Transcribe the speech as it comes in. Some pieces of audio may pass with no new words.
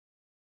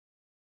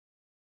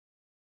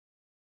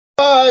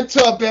What's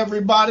up,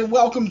 everybody?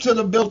 Welcome to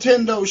the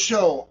Billtendo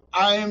Show.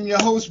 I am your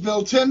host,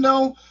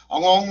 Billtendo,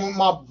 along with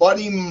my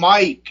buddy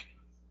Mike.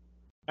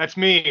 That's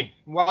me.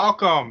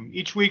 Welcome.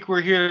 Each week we're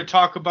here to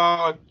talk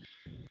about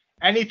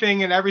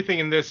anything and everything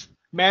in this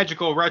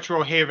magical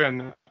retro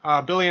haven.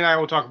 Billy and I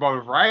will talk about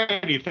a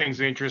variety of things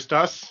that interest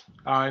us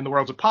in the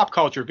worlds of pop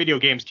culture, video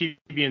games, TV,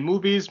 and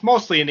movies,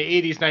 mostly in the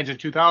 80s, 90s, and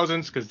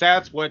 2000s, because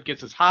that's what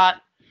gets us hot.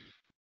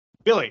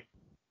 Billy,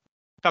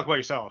 talk about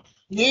yourself.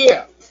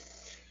 Yeah,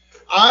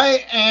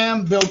 I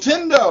am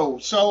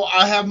Billtendo. So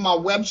I have my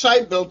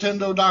website,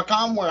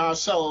 billtendo.com, where I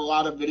sell a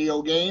lot of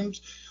video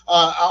games.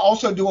 I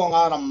also do a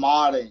lot of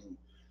modding.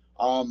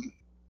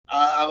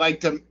 I like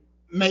to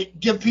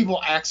give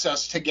people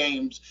access to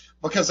games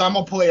because I'm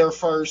a player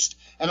first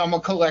and I'm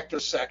a collector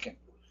second.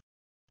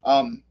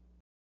 And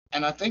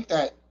I think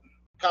that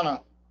kind of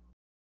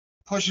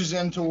pushes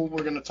into what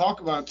we're going to talk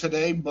about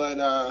today.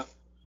 But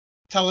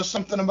tell us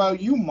something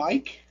about you,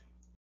 Mike.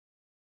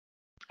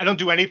 I don't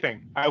do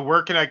anything. I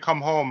work and I come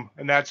home,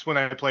 and that's when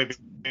I play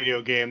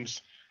video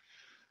games.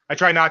 I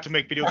try not to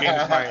make video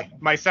games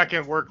my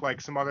second work like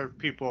some other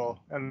people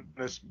in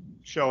this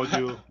show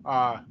do.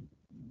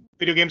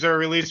 Video games are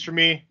released for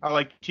me. I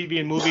like TV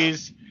and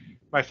movies.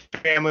 My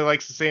family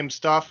likes the same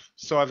stuff,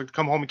 so I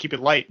come home and keep it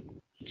light.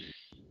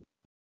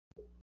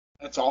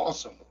 That's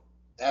awesome.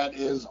 That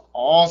is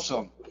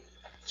awesome.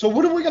 So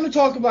what are we going to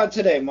talk about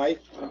today,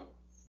 Mike?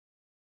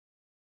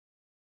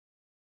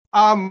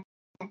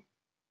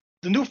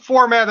 The new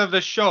format of the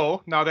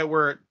show, now that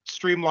we're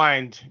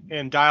streamlined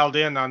and dialed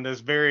in on this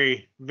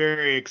very,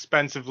 very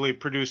expensively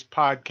produced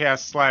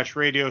podcast /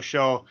 radio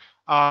show,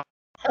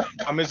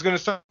 is going to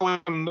start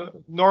with some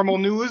normal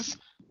news.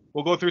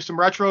 We'll go through some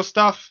retro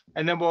stuff,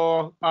 and then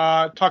we'll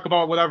talk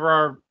about whatever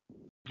our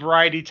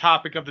variety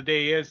topic of the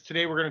day is.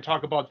 Today we're going to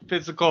talk about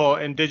physical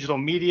and digital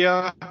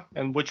media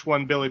and which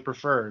one Billy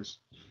prefers.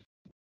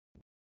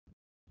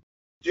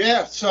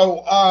 Yeah,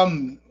 so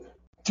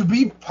to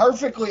be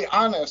perfectly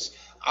honest,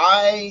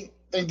 I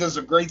think this is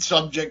a great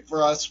subject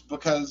for us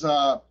because,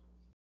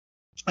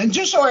 and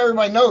just so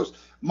everybody knows,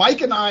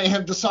 Mike and I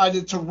have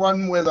decided to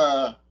run with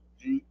a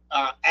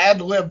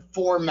ad-lib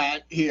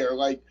format here.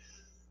 Like,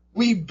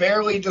 we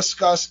barely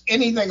discuss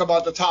anything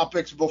about the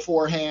topics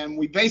beforehand.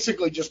 We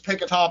basically just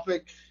pick a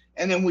topic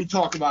and then we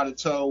talk about it.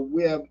 So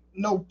we have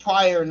no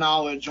prior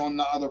knowledge on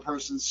the other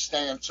person's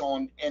stance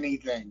on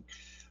anything.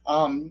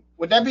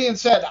 With that being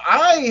said,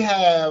 I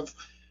have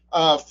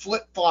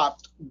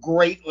flip-flopped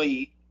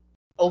greatly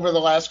over the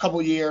last couple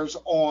of years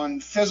on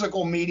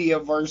physical media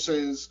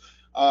versus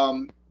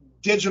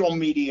digital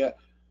media.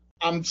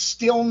 I'm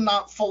still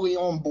not fully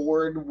on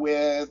board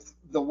with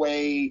the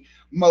way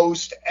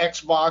most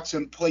Xbox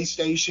and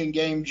PlayStation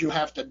games you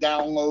have to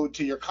download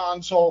to your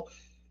console.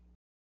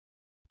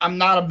 I'm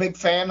not a big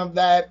fan of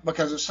that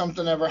because if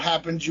something ever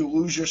happens, you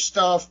lose your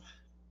stuff.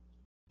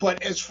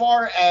 But as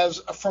far as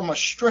from a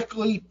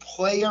strictly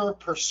player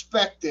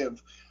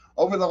perspective,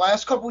 over the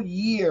last couple of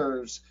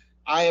years,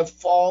 I have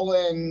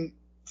fallen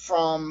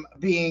from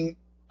being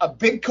a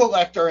big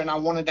collector and I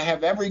wanted to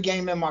have every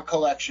game in my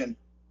collection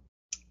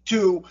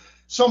to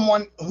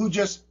someone who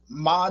just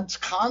mods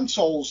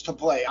consoles to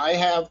play. I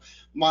have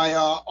my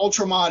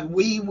Ultra Mod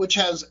Wii, which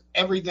has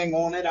everything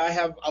on it. I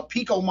have a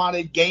Pico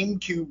modded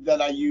GameCube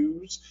that I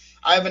use.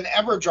 I have an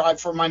EverDrive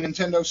for my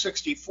Nintendo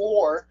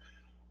 64.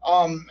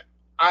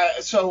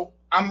 So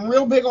I'm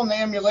real big on the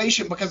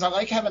emulation because I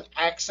like having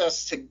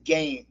access to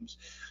games.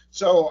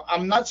 So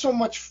I'm not so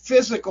much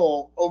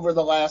physical over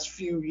the last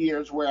few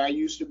years where I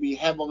used to be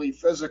heavily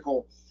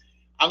physical.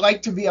 I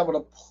like to be able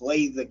to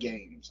play the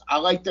games. I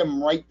like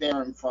them right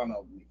there in front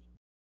of me.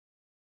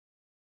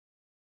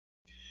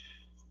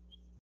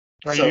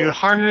 You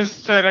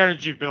harness that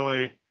energy,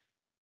 Billy.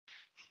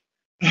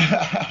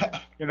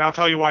 And I'll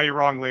tell you why you're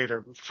wrong later.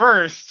 But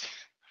first,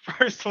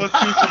 let's do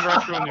some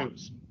retro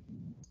news.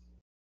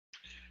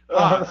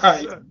 All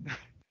right.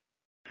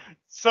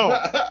 So,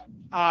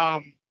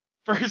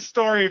 first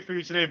story for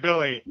you today,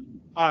 Billy.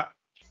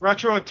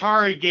 Retro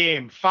Atari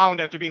game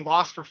found after being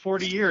lost for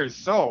 40 years.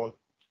 So,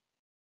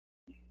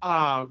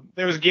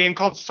 there was a game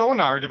called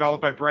Sonar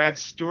developed by Brad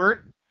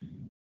Stewart.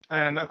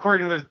 And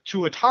according to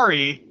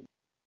Atari,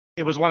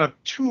 it was one of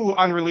two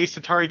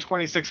unreleased Atari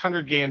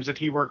 2600 games that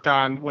he worked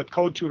on, with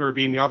Code Tutor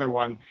being the other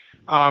one.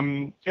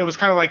 It was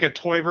kind of like a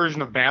toy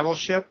version of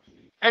Battleship.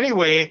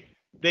 Anyway,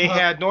 they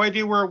had no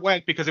idea where it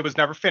went because it was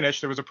never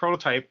finished. There was a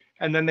prototype.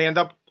 And then they end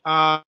up,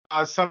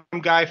 some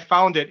guy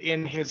found it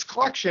in his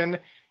collection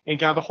and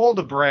got a hold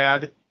of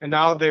Brad. And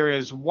now there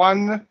is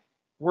one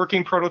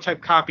working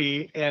prototype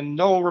copy and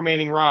no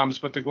remaining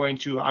ROMs, but they're going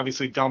to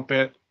obviously dump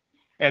it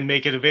and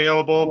make it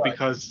available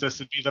because this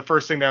would be the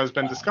first thing that has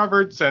been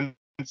discovered since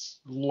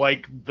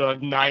like the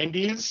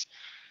 90s.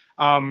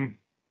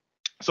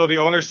 So the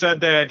owner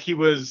said that he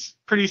was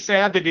pretty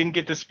sad they didn't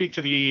get to speak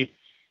to the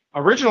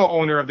original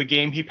owner of the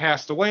game. He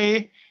passed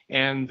away,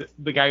 and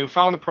the guy who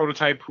found the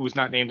prototype, who was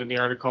not named in the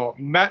article,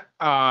 met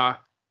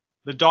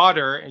the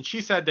daughter, and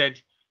she said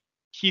that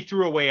he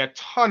threw away a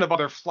ton of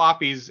other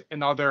floppies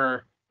and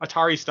other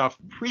Atari stuff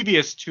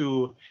previous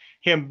to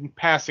him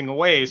passing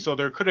away. So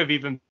there could have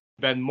even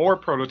been more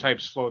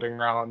prototypes floating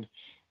around.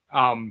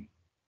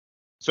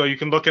 So you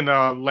can look in the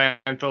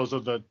landfills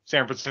of the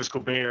San Francisco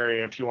Bay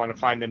Area if you want to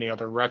find any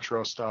other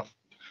retro stuff.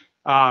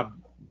 Wow.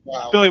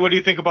 Billy, what do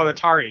you think about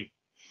Atari?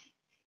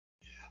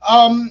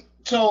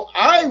 So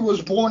I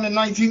was born in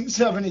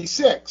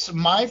 1976.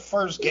 My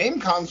first game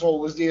console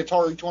was the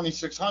Atari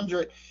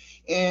 2600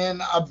 in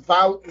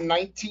about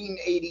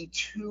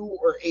 1982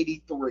 or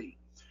 83.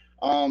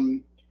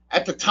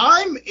 At the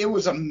time, it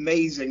was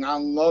amazing. I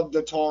loved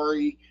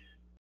Atari.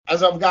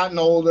 As I've gotten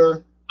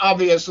older,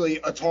 obviously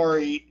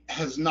Atari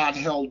has not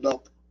held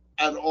up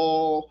at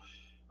all.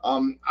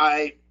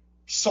 I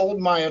sold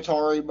my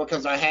Atari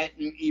because I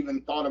hadn't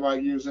even thought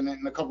about using it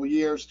in a couple of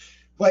years.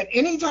 But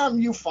anytime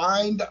you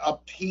find a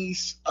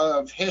piece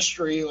of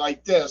history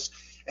like this,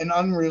 an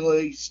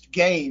unreleased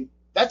game,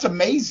 that's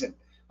amazing.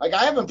 Like,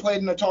 I haven't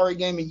played an Atari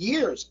game in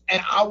years,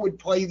 and I would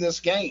play this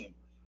game.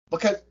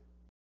 Because,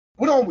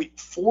 what are we,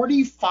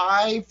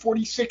 45,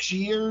 46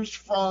 years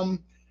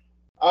from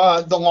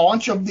the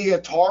launch of the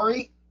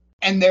Atari,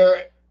 and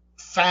they're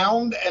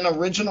found an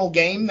original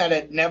game that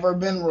had never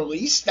been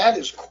released? That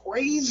is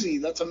crazy.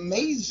 That's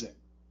amazing.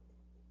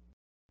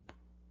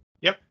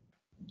 Yep.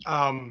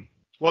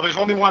 Well, there's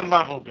only one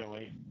level,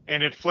 Billy,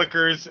 and it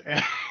flickers,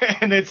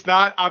 and it's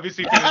not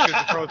obviously finished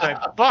as a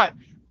prototype.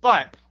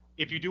 But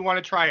if you do want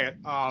to try it,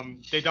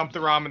 they dump the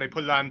ROM and they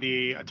put it on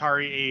the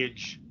Atari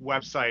Age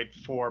website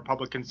for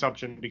public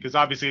consumption, because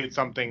obviously it's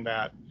something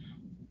that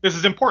this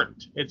is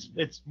important.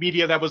 It's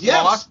media that was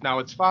lost. Now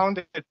it's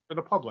found. It's for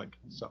the public.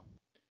 So.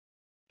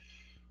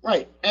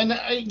 Right, and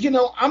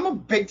I'm a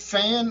big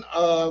fan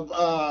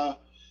of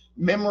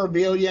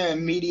memorabilia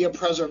and media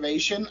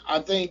preservation. I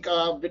think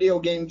video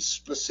games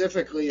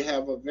specifically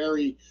have a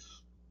very,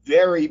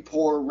 very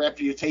poor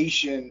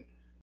reputation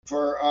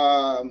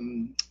for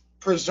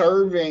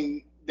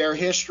preserving their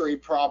history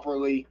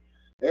properly.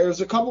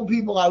 There's a couple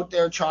people out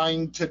there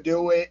trying to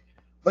do it,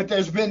 but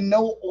there's been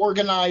no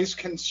organized,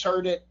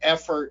 concerted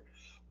effort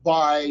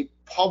by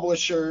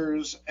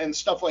publishers and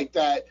stuff like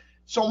that.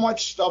 So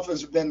much stuff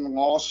has been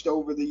lost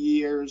over the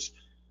years.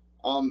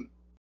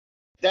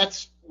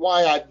 That's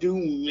why I do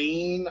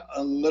lean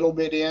a little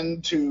bit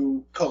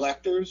into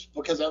collectors,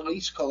 because at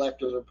least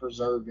collectors are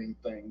preserving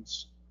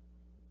things.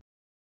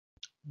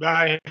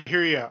 I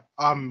hear you.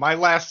 My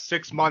last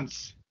 6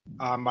 months,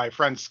 my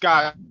friend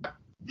Scott,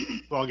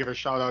 who I'll give a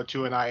shout out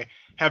to, and I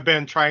have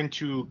been trying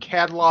to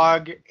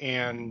catalog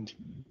and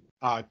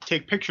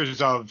take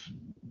pictures of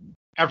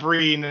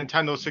every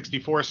Nintendo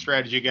 64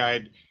 strategy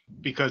guide,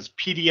 because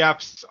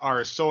PDFs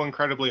are so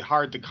incredibly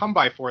hard to come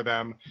by for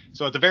them.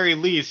 So at the very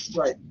least,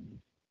 right.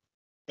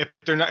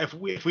 If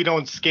we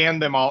don't scan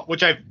them all,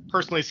 which I've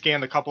personally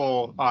scanned a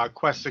couple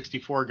Quest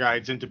 64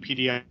 guides into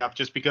PDF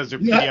just because their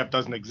PDF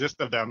doesn't exist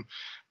of them,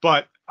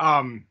 but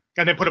and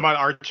then put them on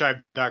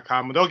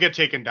archive.com. They'll get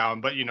taken down,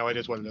 but it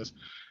is what it is.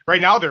 Right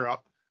now they're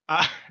up,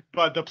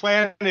 but the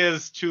plan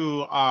is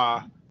to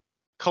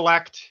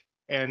collect,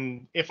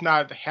 and if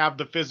not have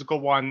the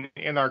physical one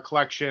in our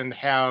collection,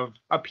 have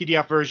a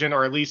PDF version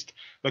or at least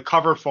the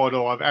cover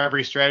photo of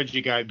every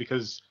strategy guide,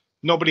 because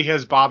nobody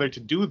has bothered to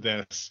do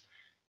this.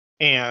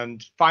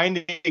 And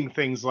finding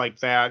things like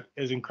that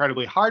is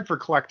incredibly hard for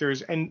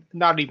collectors. And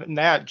not even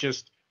that,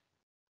 just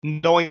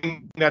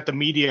knowing that the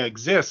media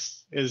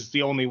exists is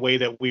the only way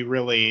that we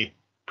really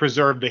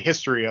preserve the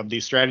history of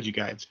these strategy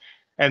guides.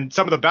 And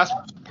some of the best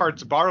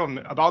parts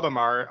about them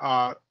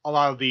are a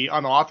lot of the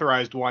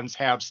unauthorized ones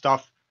have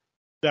stuff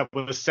that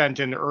was sent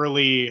in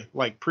early,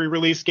 like,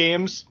 pre-release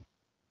games.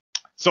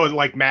 So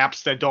like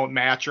maps that don't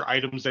match or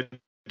items that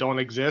don't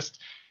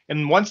exist.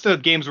 And once the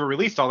games were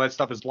released, all that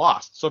stuff is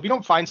lost. So if you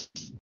don't find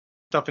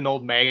stuff in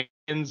old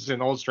magazines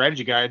and old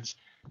strategy guides,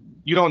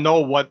 you don't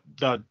know what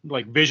the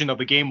vision of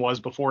the game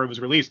was before it was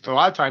released. A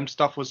lot of times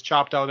stuff was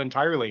chopped out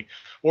entirely,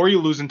 or you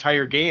lose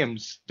entire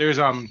games. There's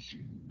a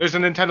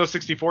Nintendo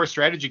 64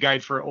 strategy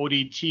guide for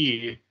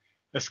ODT,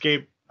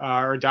 Escape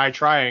or Die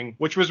Trying,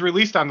 which was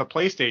released on the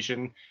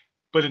PlayStation,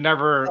 but it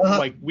never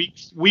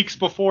weeks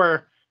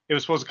before it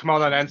was supposed to come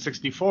out on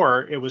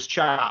N64, it was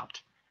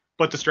chopped.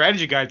 But the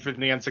strategy guide for the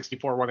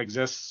N64 one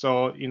exists,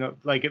 so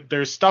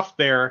there's stuff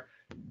there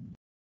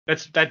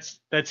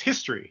that's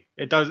history.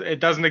 It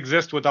doesn't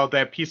exist without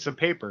that piece of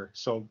paper.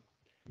 So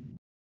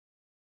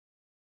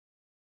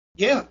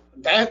yeah,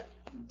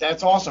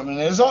 that's awesome, and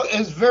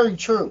it's very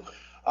true.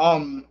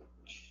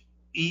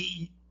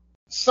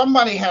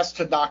 Somebody has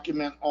to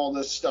document all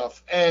this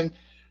stuff, and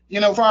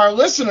for our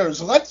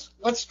listeners,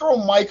 let's throw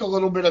Mike a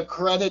little bit of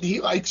credit.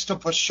 He likes to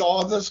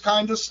pshaw this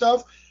kind of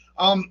stuff.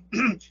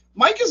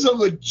 Mike is a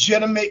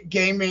legitimate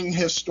gaming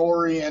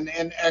historian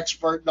and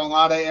expert in a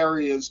lot of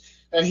areas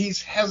that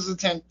he's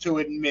hesitant to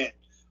admit.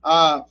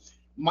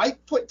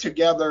 Mike put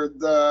together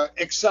the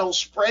Excel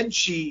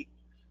spreadsheet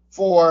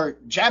for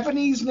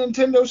Japanese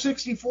Nintendo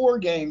 64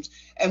 games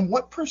and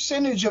what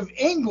percentage of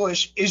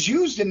English is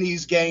used in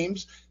these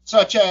games,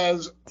 such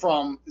as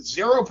from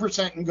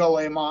 0% in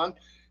Goemon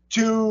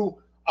to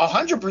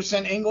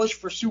 100% English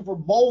for Super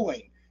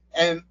Bowling.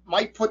 And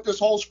Mike put this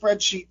whole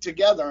spreadsheet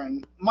together.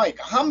 And Mike,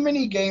 how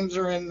many games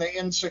are in the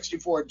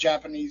N64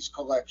 Japanese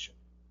collection?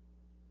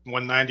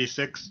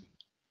 196.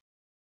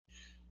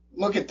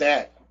 Look at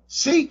that.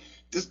 See,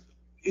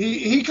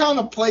 he kind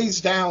of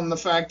plays down the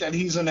fact that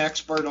he's an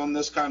expert on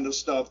this kind of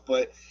stuff,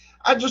 but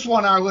I just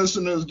want our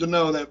listeners to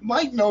know that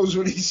Mike knows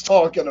what he's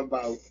talking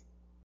about.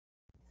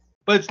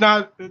 But it's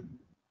not,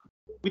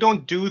 we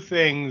don't do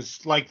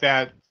things like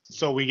that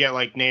so we get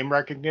like name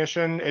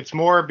recognition. It's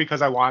more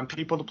because I want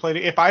people to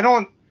play. If I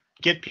don't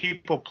get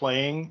people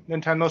playing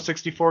Nintendo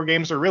 64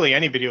 games or really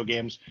any video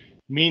games,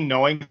 me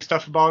knowing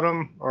stuff about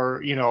them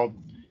or,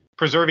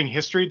 preserving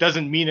history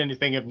doesn't mean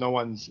anything if no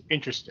one's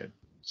interested.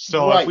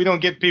 So Right. If we don't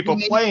get people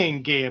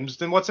playing games,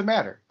 then what's the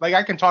matter? Like,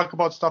 I can talk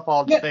about stuff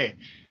all day.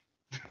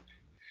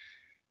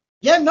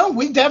 Yeah, no,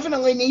 we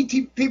definitely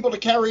need people to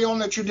carry on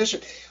the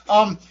tradition.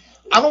 I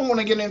don't want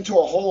to get into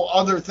a whole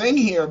other thing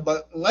here,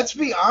 but let's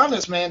be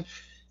honest, man.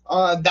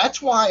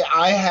 That's why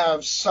I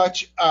have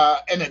such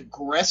an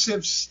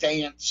aggressive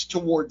stance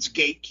towards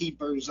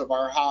gatekeepers of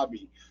our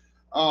hobby.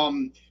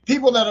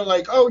 People that are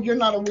like, oh, you're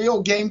not a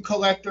real game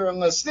collector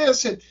unless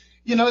this, and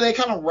they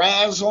kind of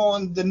razz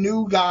on the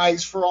new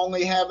guys for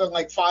only having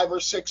like 5 or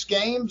 6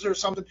 games or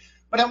something.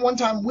 But at one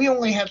time, we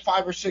only had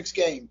 5 or 6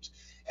 games.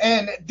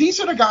 And these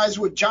are the guys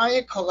with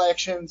giant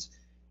collections,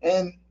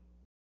 and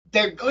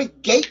they're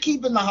like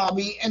gatekeeping the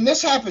hobby. And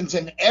this happens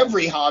in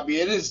every hobby.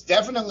 It is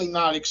definitely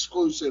not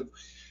exclusive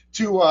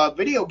to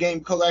video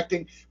game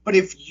collecting. But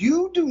if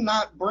you do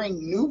not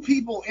bring new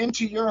people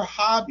into your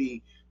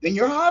hobby, then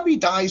your hobby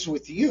dies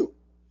with you.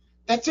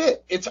 That's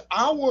it. It's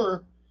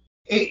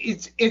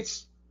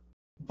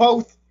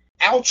both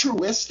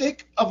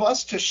altruistic of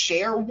us to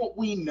share what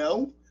we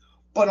know,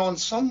 but on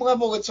some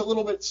level it's a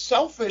little bit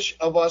selfish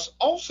of us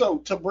also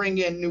to bring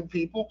in new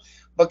people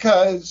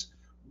because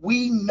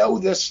we know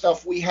this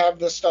stuff, we have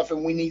this stuff,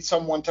 and we need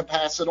someone to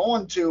pass it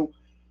on to,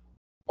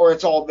 or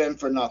it's all been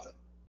for nothing.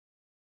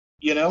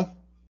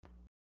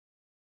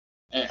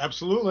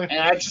 Absolutely.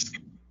 And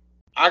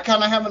I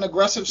kind of have an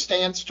aggressive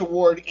stance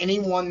toward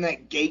anyone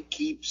that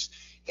gatekeeps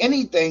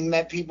anything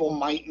that people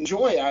might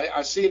enjoy.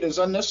 I see it as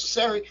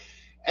unnecessary,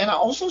 and I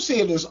also see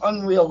it as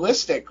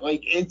unrealistic.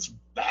 Like, it's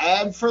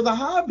bad for the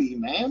hobby,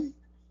 man.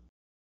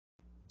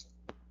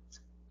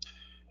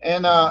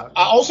 And I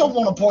also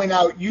want to point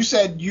out, you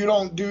said you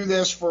don't do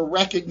this for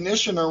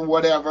recognition or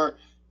whatever.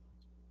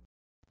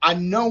 I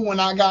know when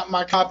I got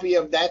my copy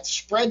of that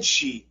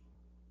spreadsheet,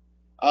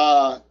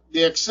 the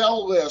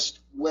Excel list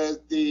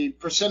with the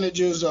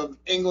percentages of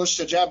English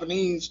to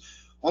Japanese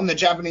on the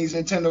Japanese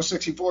Nintendo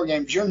 64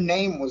 games, your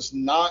name was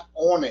not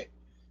on it.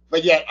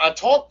 But yet I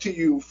talked to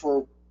you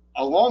for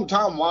a long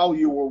time while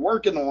you were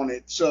working on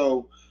it.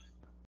 So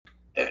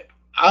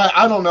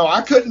I don't know.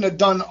 I couldn't have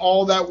done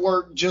all that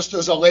work just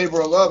as a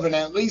labor of love and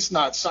at least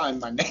not sign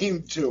my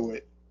name to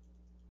it.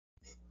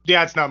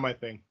 Yeah, it's not my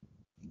thing.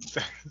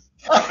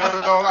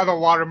 I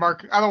don't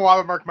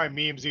watermark my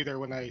memes either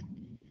when I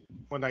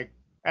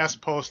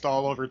post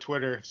all over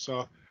Twitter.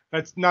 So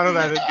that's none of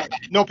that.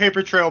 No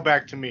paper trail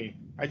back to me.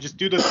 I just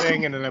do the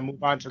thing and then I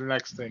move on to the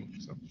next thing.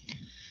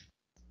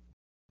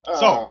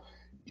 So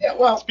yeah,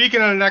 well,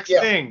 speaking of the next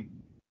thing,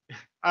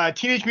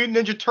 Teenage Mutant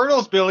Ninja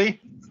Turtles,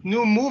 Billy,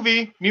 new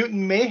movie,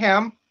 Mutant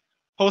Mayhem,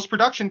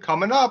 post-production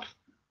coming out.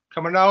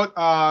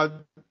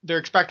 They're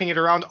expecting it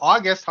around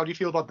August. How do you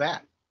feel about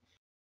that?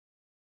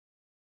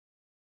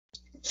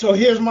 So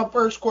here's my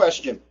first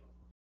question.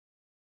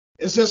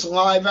 Is this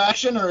live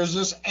action or is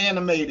this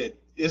animated?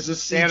 Is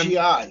this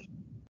CGI?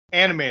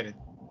 Animated.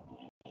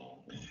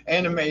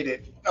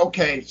 Animated.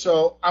 Okay,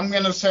 so I'm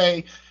going to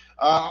say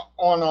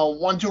on a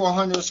 1 to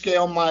 100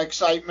 scale, my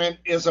excitement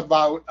is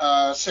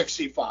about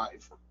 65. Do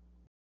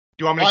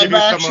you want me to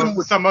give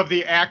you some of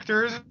the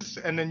actors,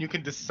 and then you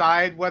can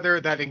decide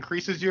whether that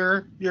increases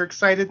your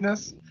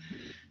excitedness?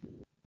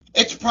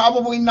 It's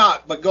probably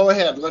not, but go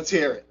ahead. Let's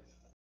hear it.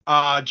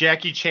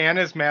 Jackie Chan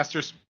is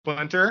Master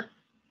Splinter.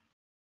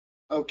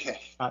 Okay.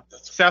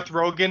 Seth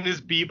Rogen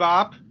is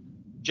Bebop.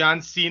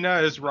 John Cena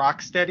is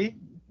Rocksteady.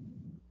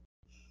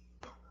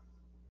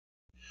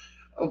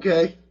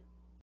 Okay.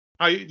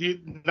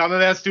 None of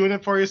that's doing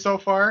it for you so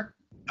far?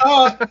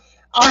 I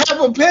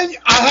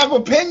have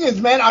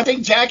opinions, man. I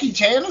think Jackie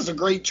Chan is a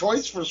great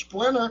choice for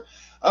Splinter.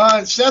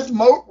 Seth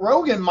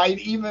Rogen might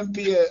even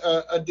be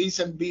a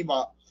decent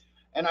Bebop.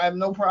 And I have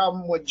no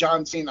problem with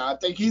John Cena. I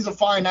think he's a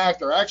fine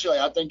actor. Actually,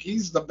 I think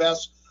he's the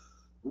best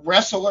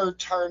wrestler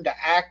turned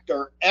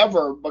actor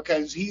ever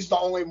because he's the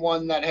only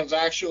one that has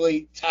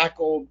actually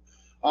tackled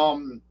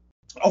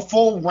a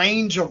full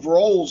range of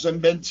roles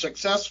and been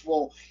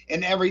successful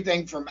in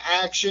everything from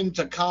action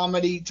to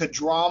comedy to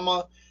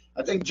drama.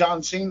 I think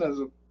John Cena is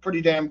a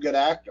pretty damn good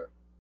actor.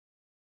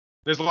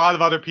 There's a lot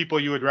of other people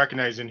you would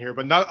recognize in here,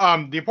 but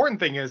the important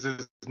thing is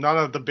none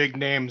of the big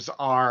names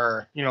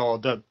are,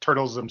 the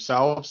Turtles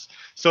themselves.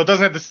 So it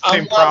doesn't have the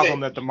same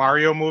problem that the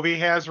Mario movie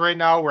has right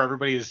now, where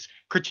everybody is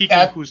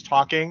critiquing who's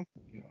talking.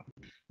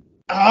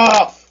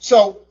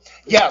 So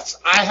yes,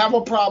 I have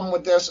a problem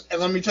with this,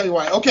 and let me tell you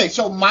why. Okay,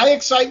 so my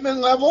excitement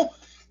level,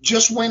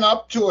 just went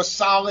up to a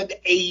solid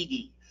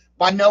 80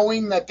 by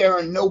knowing that there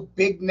are no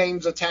big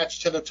names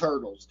attached to the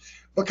Turtles.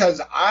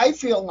 Because I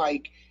feel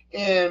like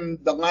in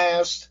the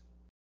last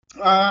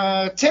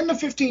 10 to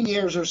 15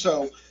 years or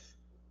so,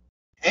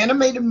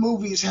 animated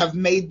movies have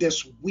made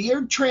this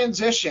weird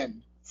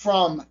transition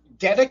from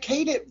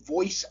dedicated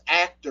voice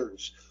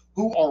actors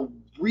who are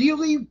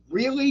really,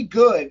 really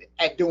good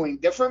at doing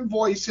different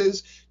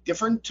voices,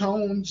 different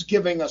tones,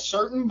 giving a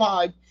certain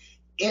vibe,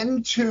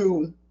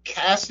 into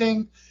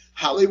casting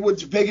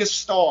Hollywood's biggest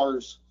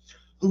stars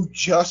who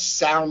just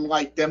sound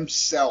like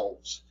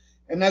themselves.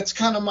 And that's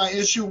kind of my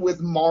issue with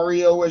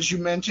Mario, as you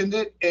mentioned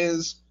it,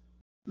 is,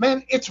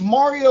 man, it's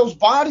Mario's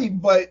body,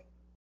 but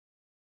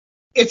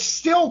it's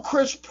still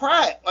Chris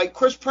Pratt. Like,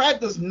 Chris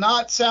Pratt does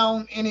not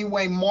sound any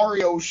way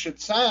Mario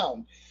should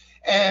sound.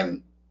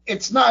 And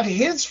it's not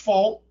his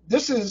fault.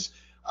 This is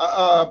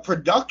a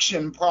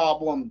production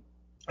problem.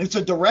 It's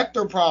a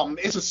director problem.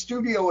 It's a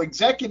studio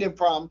executive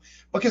problem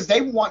because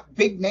they want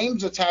big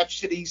names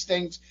attached to these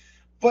things.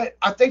 But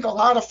I think a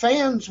lot of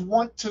fans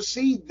want to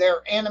see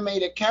their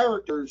animated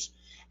characters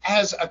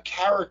as a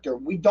character.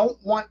 We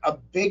don't want a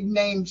big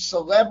name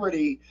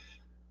celebrity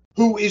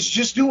who is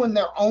just doing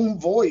their own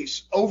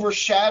voice,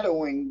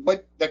 overshadowing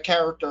what the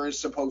character is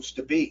supposed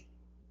to be.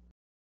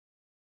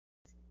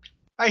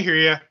 I hear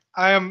you.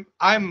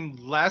 I'm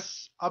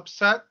less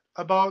upset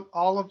about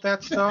all of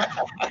that stuff.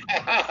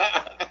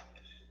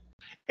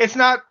 It's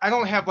not, I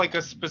don't have like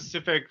a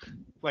specific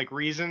like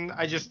reason.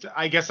 I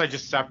guess I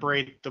just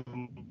separate the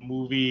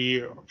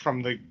movie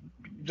from the,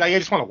 I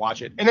just want to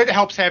watch it. And it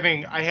helps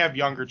I have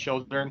younger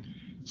children.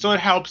 So it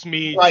helps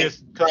me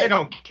just because they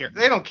don't care.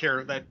 They don't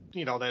care that,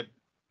 that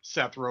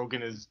Seth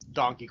Rogen is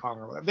Donkey Kong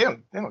or whatever.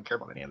 They don't care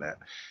about any of that.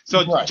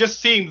 So just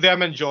seeing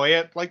them enjoy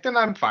it, like, then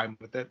I'm fine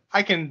with it.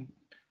 I can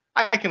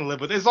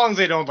live with it as long as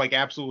they don't like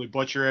absolutely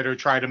butcher it or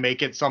try to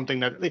make it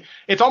something that,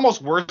 it's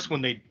almost worse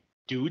when they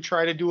do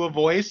try to do a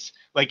voice.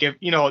 Like, if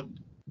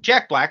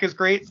Jack Black is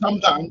great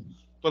sometimes,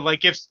 but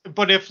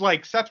if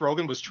like Seth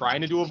Rogen was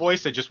trying to do a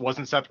voice that just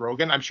wasn't Seth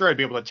Rogen, I'm sure I'd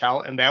be able to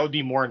tell, and that would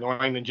be more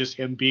annoying than just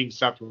him being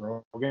Seth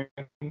Rogen.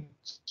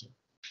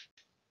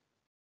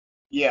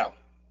 Yeah.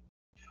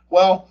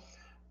 Well,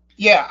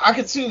 yeah, I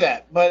could see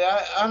that, but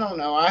I don't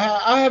know.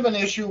 I have an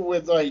issue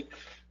with like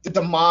the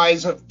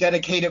demise of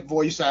dedicated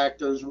voice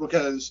actors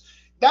because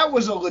that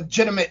was a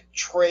legitimate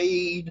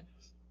trade,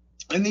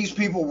 and these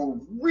people were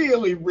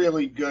really,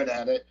 really good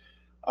at it.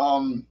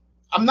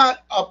 I'm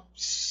not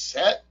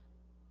upset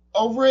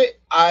over it.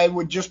 I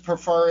would just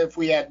prefer if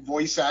we had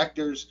voice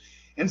actors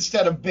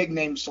instead of big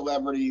name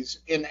celebrities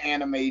in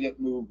animated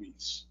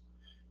movies.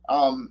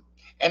 And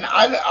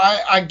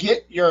I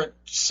get your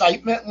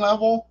excitement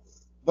level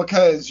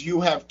because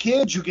you have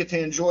kids, you get to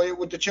enjoy it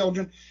with the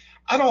children.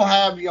 I don't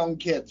have young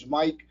kids,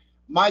 Mike.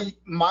 My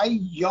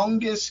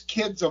youngest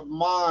kids of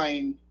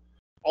mine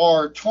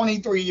are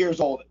 23 years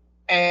old,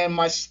 and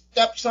my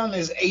stepson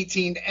is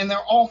 18, and they're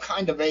all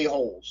kind of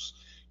a-holes.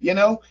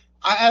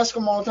 I ask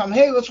them all the time,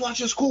 hey, let's watch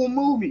this cool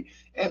movie,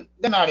 and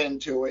they're not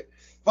into it.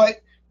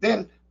 But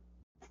then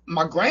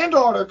my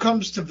granddaughter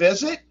comes to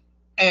visit,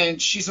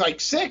 and she's like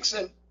 6,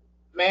 and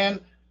man,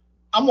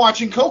 I'm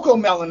watching Coco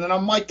Melon, and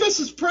I'm like, this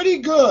is pretty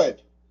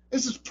good.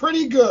 This is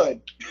pretty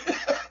good.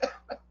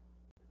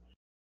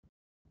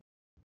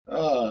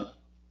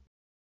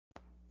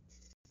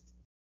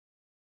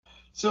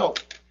 So,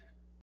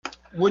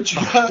 would you?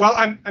 Well,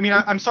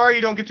 I'm sorry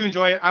you don't get to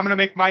enjoy it. I'm gonna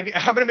make my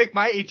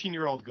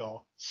 18-year-old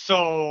go.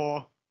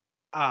 So.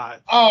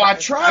 I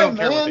try,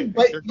 man,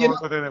 but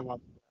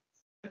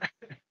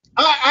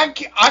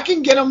I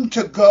can get them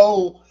to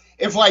go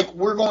if like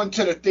we're going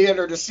to the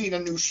theater to see the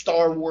new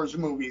Star Wars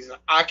movies.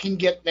 I can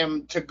get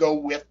them to go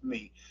with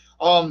me.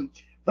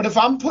 But if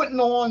I'm putting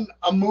on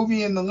a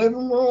movie in the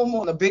living room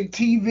on a big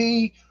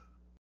TV,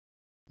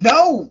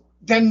 no,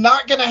 they're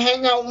not gonna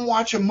hang out and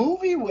watch a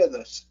movie with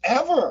us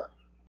ever.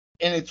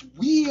 And it's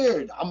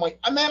weird. I'm like,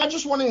 man, I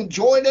just want to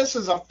enjoy this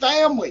as a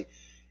family.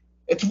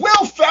 It's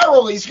Will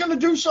Ferrell. He's going to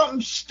do something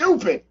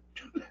stupid.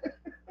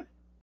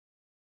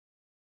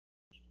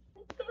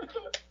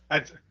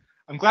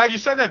 I'm glad you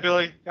said that,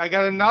 Billy. I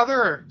got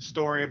another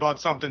story about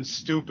something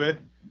stupid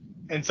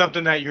and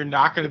something that you're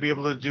not going to be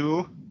able to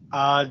do.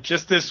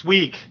 Just this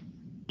week,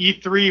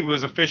 E3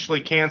 was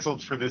officially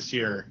canceled for this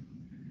year.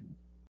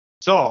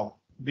 So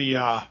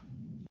the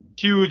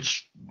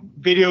huge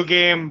video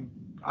game,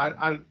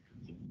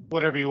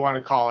 whatever you want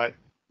to call it,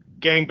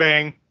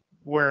 gangbang,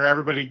 where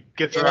everybody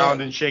gets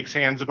around and shakes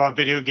hands about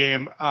video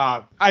game.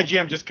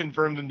 IGM just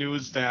confirmed the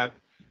news that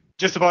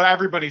just about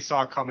everybody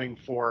saw coming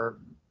for,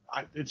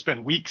 it's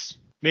been weeks,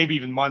 maybe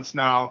even months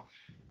now.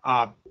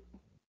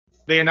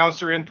 They announced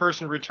their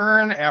in-person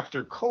return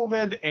after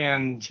COVID,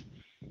 and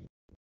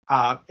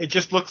it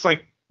just looks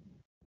like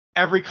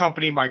every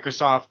company,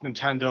 Microsoft,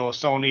 Nintendo,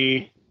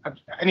 Sony,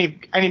 any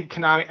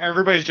Konami,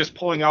 everybody's just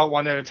pulling out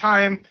one at a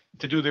time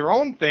to do their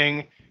own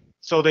thing.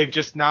 So they've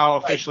just now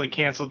officially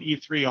canceled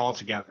E3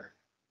 altogether.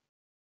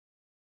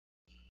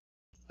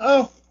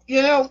 Oh,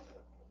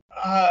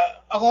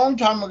 a long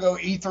time ago,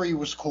 E3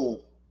 was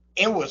cool.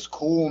 it was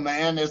cool,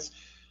 man. It's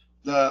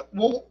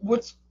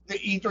what's the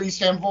E3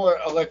 stand for?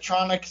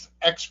 Electronics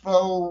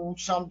Expo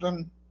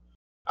something.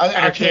 I can't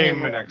even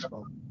Entertainment remember.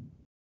 Expo.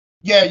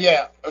 Yeah,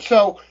 yeah.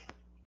 So,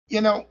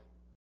 you know,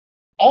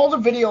 all the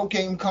video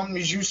game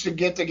companies used to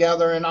get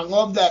together, and I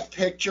love that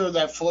picture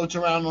that floats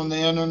around on the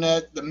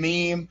internet, the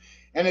meme,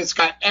 and it's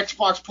got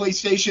Xbox,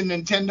 PlayStation,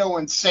 Nintendo,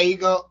 and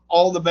Sega,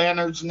 all the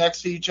banners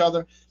next to each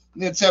other.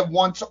 And it said,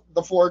 "Once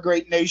the four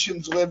great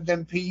nations lived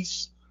in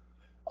peace."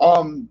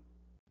 Um,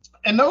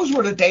 and those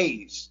were the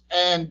days.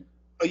 And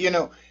you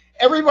know,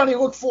 everybody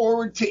looked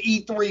forward to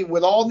E3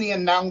 with all the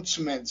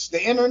announcements.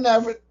 The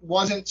internet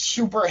wasn't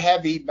super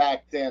heavy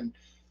back then.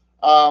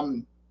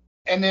 Um,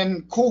 and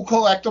then cool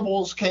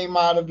collectibles came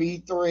out of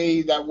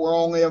E3 that were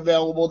only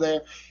available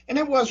there, and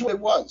it was what it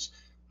was.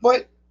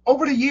 But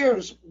over the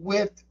years,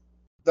 with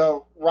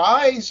the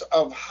rise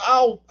of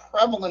how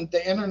prevalent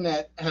the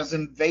internet has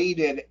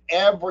invaded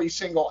every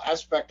single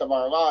aspect of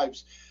our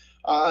lives,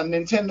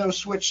 Nintendo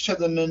switched to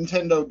the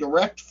Nintendo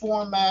Direct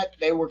format.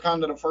 They were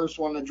kind of the first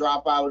one to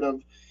drop out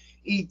of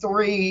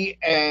E3,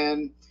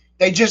 and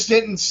they just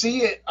didn't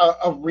see it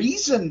a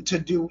reason to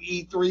do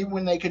E3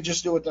 when they could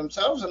just do it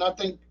themselves. And I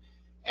think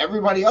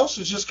everybody else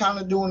is just kind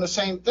of doing the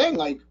same thing.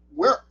 Like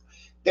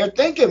they're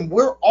thinking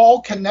we're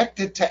all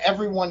connected to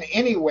everyone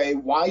anyway.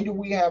 Why do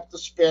we have to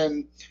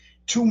spend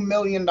 $2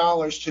 million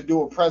to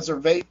do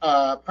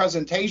a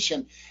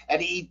presentation at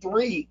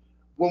E3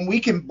 when we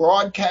can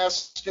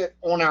broadcast it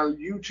on our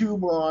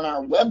YouTube or on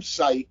our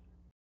website,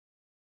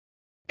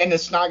 and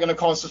it's not going to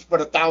cost us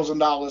but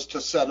 $1,000 to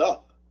set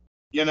up?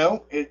 You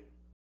know, it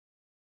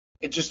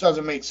just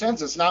doesn't make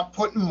sense. It's not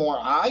putting more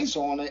eyes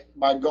on it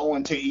by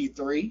going to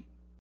E3.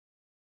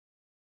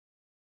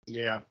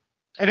 Yeah.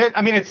 And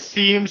it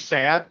seems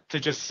sad to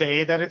just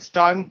say that it's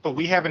done, but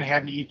we haven't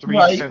had an E3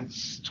 Right.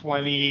 since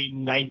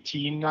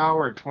 2019 now,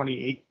 or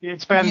 28.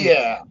 It's been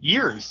Yeah.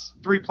 years,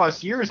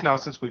 3+ years now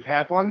since we've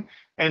had one,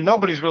 and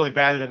nobody's really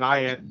batted an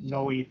eye at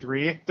no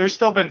E3. There's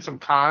still been some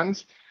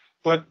cons,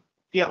 but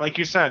yeah, like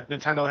you said,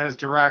 Nintendo has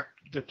Direct,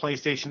 the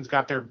PlayStation's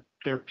got their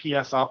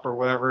PS up or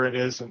whatever it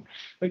is, and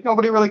like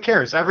nobody really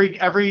cares.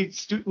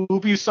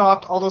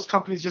 Ubisoft, all those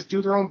companies just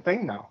do their own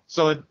thing now.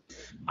 So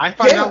I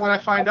find out Yeah. when I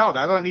find out.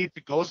 I don't need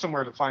to go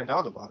somewhere to find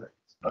out about it.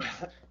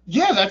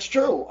 Yeah, that's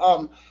true.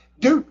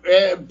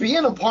 Dude,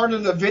 being a part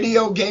of the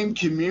video game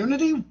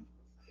community,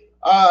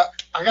 I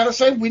gotta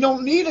say, we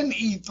don't need an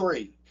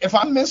E3. If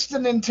I missed a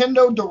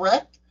Nintendo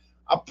Direct,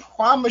 I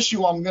promise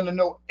you I'm gonna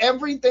know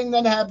everything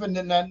that happened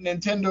in that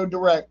Nintendo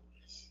Direct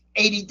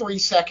 83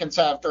 seconds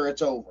after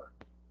it's over.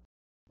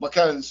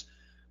 Because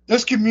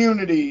this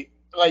community,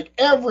 like,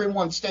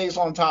 everyone stays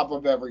on top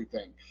of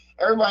everything.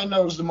 Everybody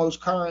knows the most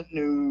current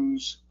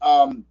news.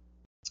 I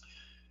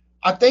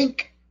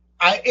think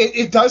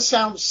it does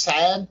sound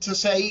sad to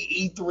say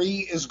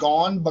E3 is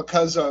gone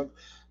because of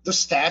the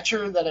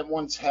stature that it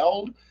once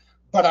held,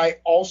 but I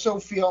also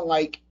feel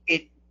like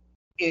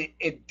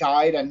it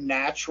died a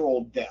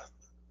natural death.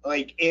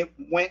 Like, it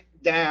went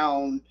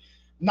down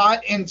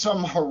not in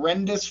some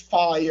horrendous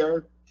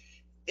fire.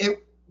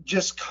 It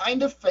just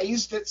kind of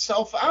phased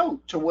itself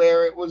out to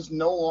where it was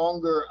no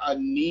longer a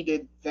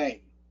needed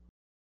thing.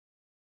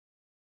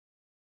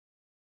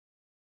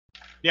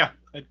 Yeah,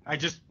 I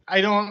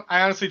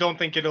honestly don't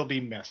think it'll be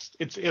missed.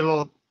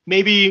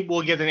 Maybe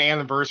we'll get an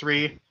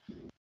anniversary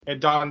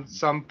at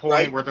some point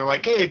Right? where they're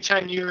like, hey,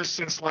 10 years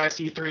since last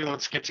E3,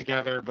 let's get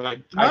together. But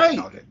I Right.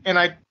 doubt it, and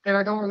I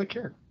don't really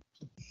care.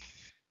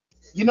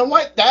 You know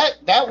what?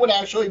 That would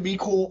actually be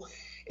cool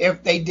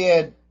if they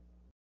did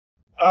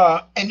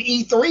an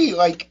E3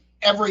 like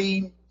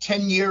every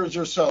 10 years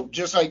or so,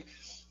 just like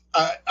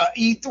a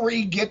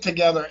E3 get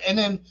together, and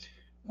then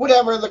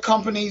whatever the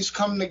companies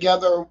come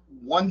together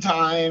one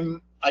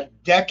time a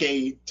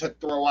decade to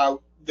throw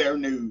out their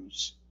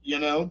news. You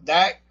know,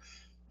 that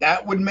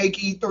would make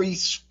E3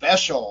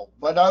 special.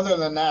 But other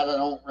than that, I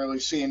don't really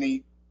see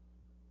any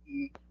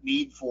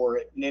need for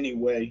it in any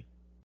way.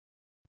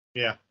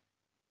 Yeah.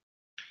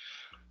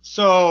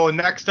 So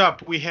next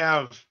up we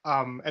have,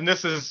 and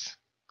this is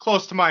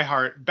close to my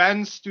heart.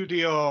 Ben's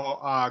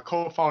studio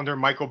co-founder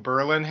Michael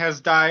Berlin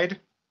has died.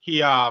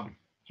 He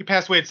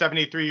passed away at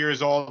 73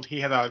 years old. He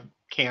had a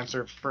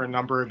cancer for a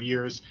number of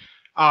years.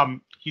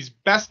 He's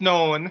best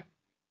known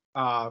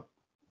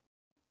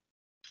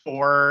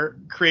for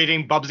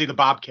creating Bubsy the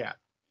Bobcat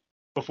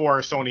before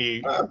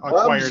Sony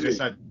acquired it.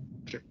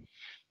 Bubsy.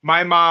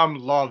 My mom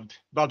loved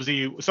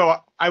Bubsy. So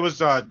I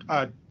was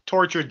a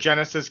tortured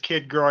Genesis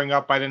kid growing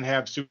up. I didn't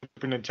have Super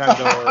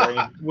Nintendo or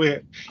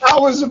anything. I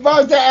was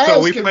about to ask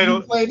So if you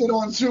played it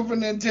on Super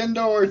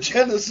Nintendo or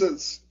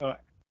Genesis.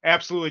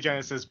 Absolutely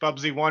Genesis.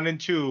 Bubsy 1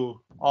 and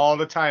 2 all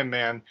the time,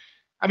 man.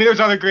 I mean,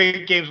 there's other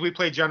great games. We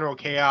played General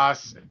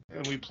Chaos,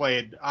 and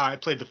I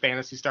played the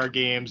Phantasy Star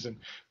games,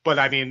 but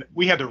I mean,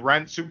 we had to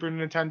rent Super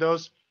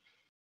Nintendos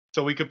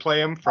so we could play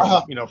them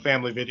from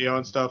Family Video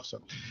and stuff.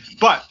 So,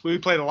 but we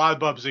played a lot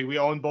of Bubsy. We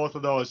owned both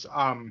of those.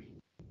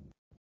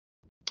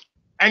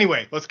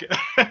 Anyway, let's get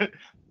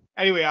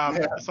anyway.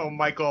 So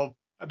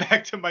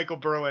back to Michael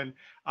Berlin.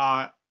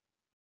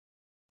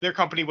 their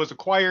company was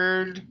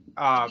acquired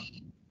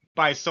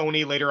by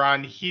Sony later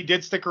on. He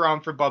did stick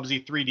around for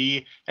Bubsy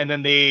 3D, and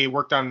then they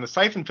worked on the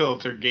Siphon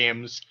Filter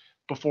games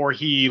before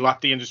he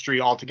left the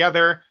industry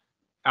altogether.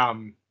 I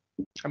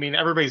mean,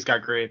 everybody's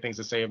got great things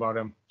to say about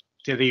him.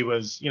 He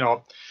was,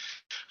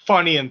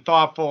 funny and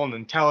thoughtful and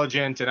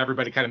intelligent, and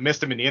everybody kind of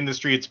missed him in the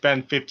industry. It's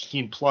been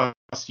 15 plus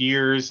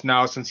years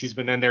now since he's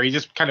been in there. He's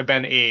just kind of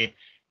been a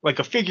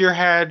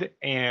figurehead,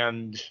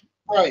 and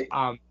right.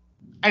 And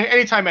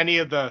anytime any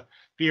of the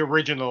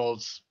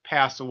originals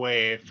pass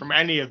away from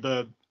any of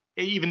the,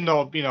 even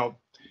though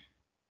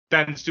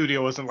Ben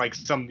Studio wasn't like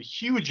some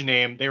huge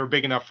name, they were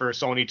big enough for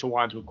Sony to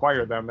want to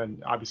acquire them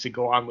and obviously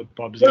go on with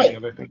Bubsy and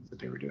other things that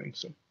they were doing.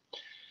 So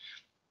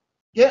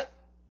yeah,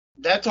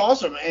 that's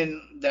awesome.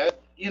 And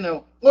that,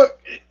 look,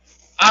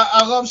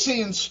 I love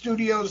seeing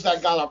studios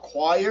that got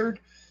acquired,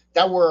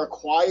 that were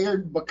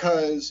acquired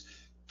because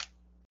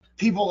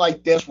people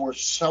like this were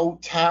so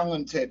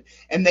talented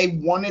and they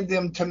wanted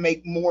them to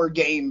make more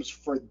games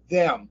for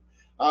them.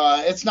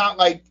 It's not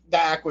like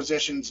the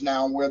acquisitions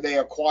now where they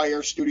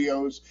acquire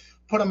studios,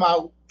 put them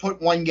out,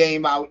 put one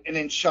game out, and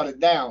then shut it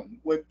down.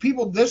 With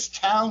people this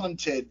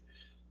talented,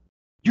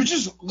 you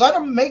just let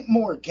them make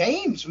more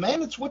games,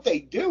 man. It's what they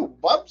do.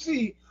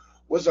 Bubsy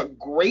was a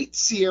great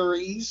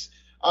series.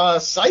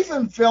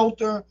 Siphon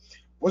Filter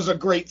was a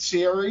great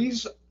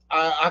series.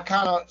 I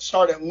kind of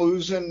started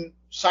losing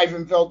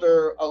Siphon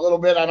Filter a little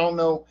bit. I don't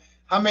know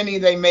how many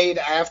they made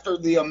after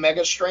the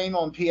Omega Strain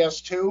on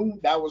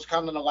PS2. That was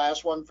kind of the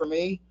last one for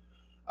me.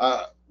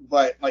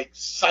 But like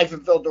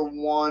Siphon Filter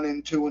 1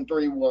 and 2 and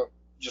 3 were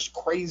just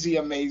crazy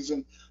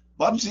amazing.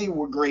 Bubsy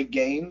were great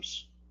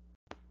games.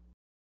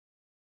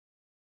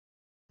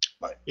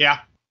 But yeah,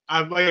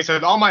 like I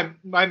said, all my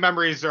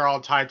memories are all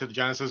tied to the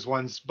Genesis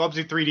ones.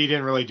 Bubsy 3D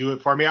didn't really do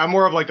it for me. I'm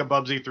more of like a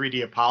Bubsy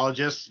 3D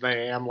apologist than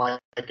I am like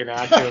an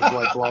active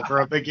lover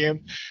of the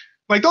game.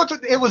 Like,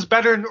 it was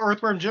better than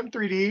Earthworm Jim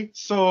 3D,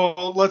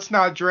 so let's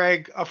not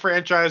drag a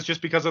franchise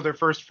just because of their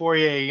first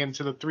foray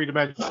into the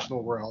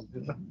three-dimensional world.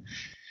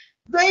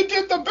 They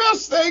did the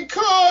best they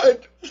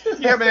could.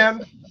 Yeah,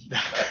 man.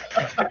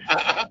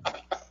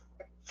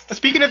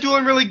 Speaking of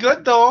doing really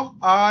good, though,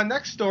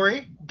 next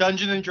story,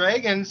 Dungeons &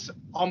 Dragons,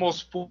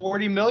 almost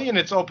 $40 million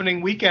its opening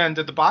weekend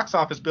at the box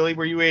office. Billy,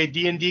 were you a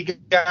D&D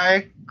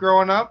guy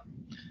growing up?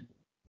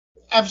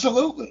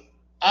 Absolutely.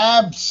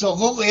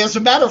 As a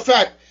matter of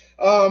fact,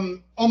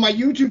 on my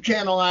YouTube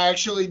channel, I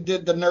actually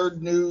did the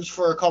nerd news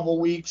for a couple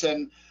weeks,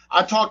 and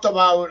I talked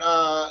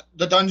about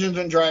the Dungeons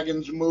and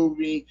Dragons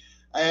movie,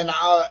 and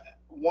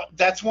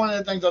that's one of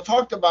the things I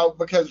talked about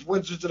because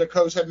Wizards of the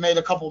Coast had made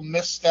a couple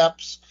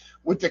missteps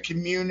with the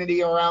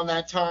community around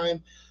that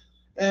time,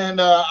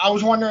 and I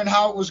was wondering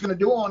how it was going to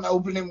do on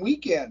opening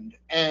weekend,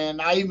 and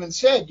I even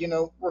said,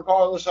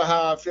 regardless of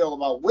how I feel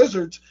about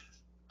Wizards,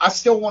 I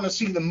still want to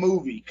see the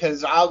movie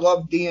because I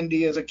loved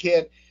D&D as a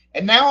kid.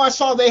 And now I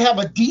saw they have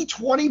a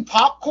D20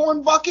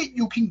 popcorn bucket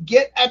you can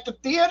get at the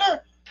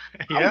theater.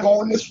 Yeah. I'm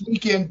going this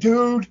weekend,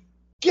 dude.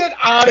 Get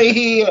out of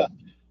here.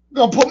 I'm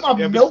going to put my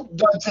milk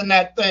duds in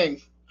that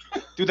thing.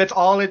 Dude, that's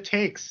all it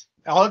takes.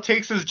 All it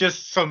takes is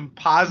just some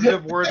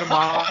positive word of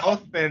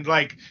mouth and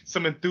like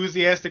some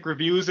enthusiastic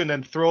reviews and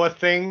then throw a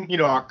thing,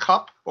 a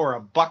cup or a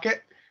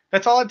bucket.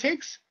 That's all it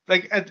takes.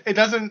 Like, it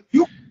doesn't,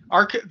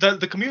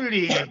 the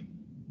community,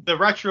 the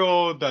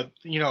retro, the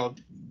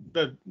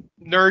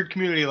nerd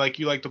community, like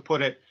you like to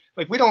put it,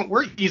 like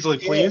we're easily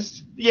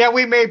pleased. Yeah,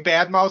 we may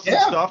badmouth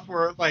some stuff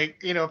where like,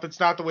 if it's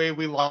not the way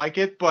we like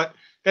it, but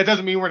that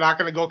doesn't mean we're not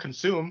going to go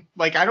consume.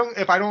 Like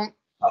if I don't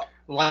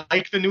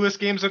like the newest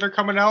games that are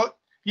coming out,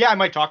 yeah, I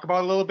might talk about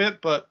it a little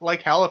bit, but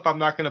like hell, if I'm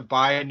not going to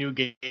buy new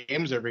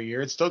games every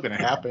year, it's still going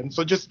to happen.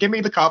 So just give me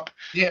the cup,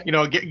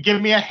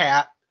 give me a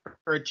hat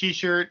or a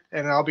t-shirt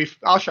and I'll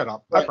shut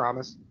up. Right. I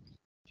promise.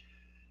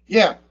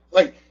 Yeah.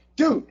 Like,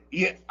 dude,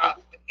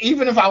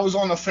 even if I was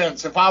on the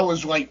fence, if I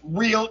was like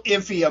real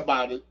iffy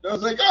about it, I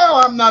was like,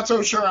 oh, I'm not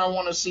so sure I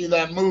want to see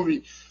that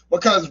movie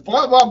because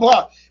blah, blah,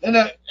 blah. And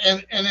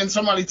then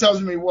somebody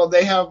tells me, well,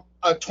 they have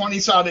a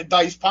 20-sided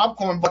dice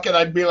popcorn bucket.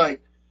 I'd be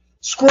like,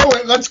 screw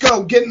it. Let's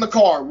go. Get in the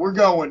car. We're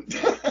going.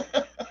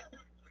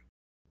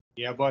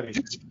 Yeah, buddy.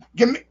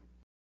 Give me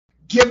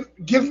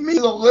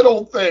the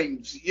little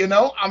things,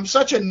 I'm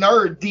such a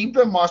nerd deep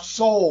in my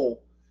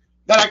soul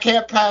that I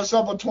can't pass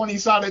up a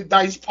 20-sided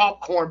dice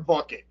popcorn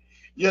bucket,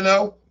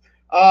 like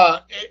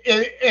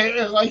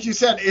you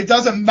said, it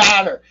doesn't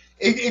matter.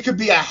 It could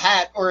be a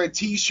hat or a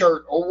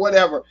t-shirt or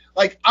whatever.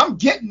 Like, I'm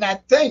getting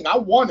that thing. I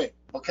want it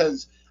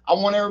because I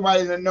want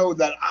everybody to know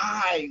that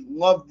I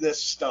love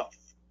this stuff,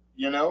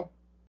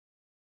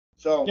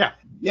 So,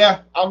 yeah,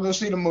 I'll go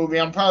see the movie.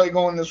 I'm probably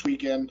going this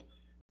weekend.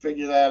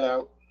 Figure that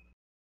out.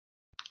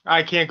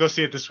 I can't go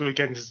see it this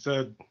weekend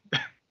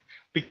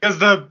because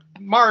the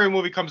Mario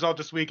movie comes out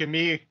this week, and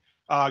me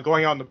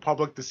going out in the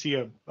public to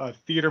see a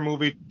theater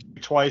movie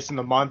twice in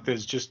a month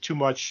is just too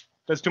much.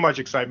 That's too much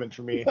excitement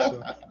for me.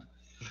 So.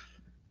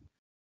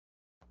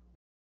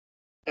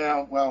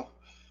 Yeah, well,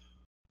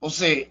 we'll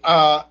see.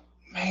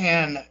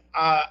 Man,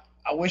 I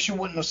wish you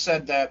wouldn't have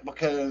said that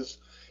because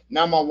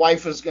Now my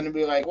wife is going to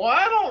be like, well,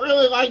 I don't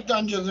really like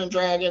Dungeons and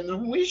Dragons.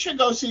 We should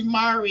go see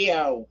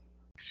Mario.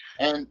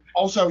 And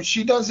also,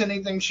 she does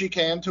anything she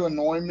can to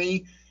annoy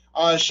me.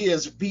 She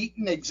has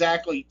beaten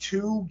exactly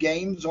 2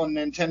 games on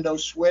Nintendo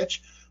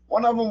Switch.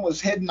 One of them was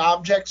Hidden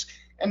Objects,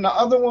 and the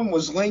other one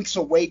was Link's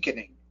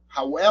Awakening.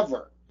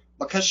 However,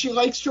 because she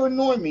likes to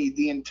annoy me,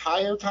 the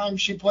entire time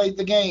she played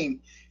the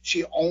game,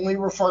 she only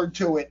referred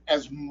to it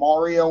as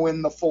Mario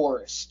in the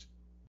Forest.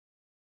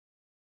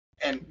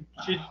 And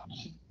she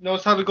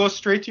knows how to go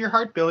straight to your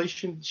heart, Billy.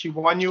 She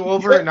won you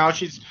over, and now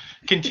she's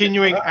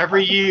continuing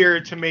every year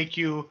to make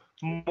you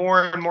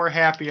more and more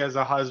happy as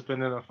a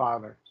husband and a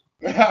father.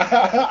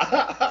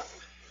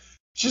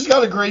 She's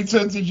got a great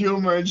sense of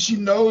humor, and she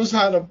knows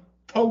how to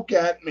poke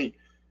at me.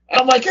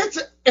 And I'm like,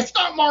 it's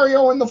not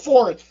Mario in the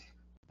Forest.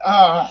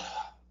 I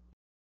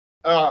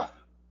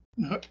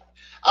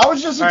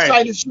was just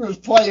excited she was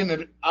playing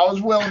it. I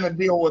was willing to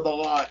deal with a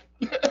lot.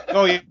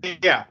 Oh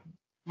yeah,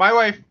 my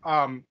wife,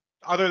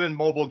 other than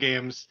mobile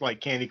games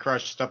like Candy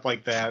Crush, stuff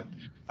like that,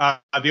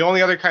 the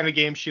only other kind of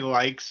games she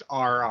likes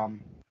are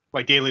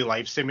like daily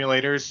life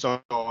simulators.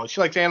 So she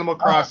likes Animal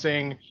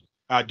Crossing,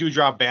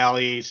 Dewdrop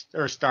Valley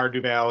or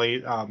Stardew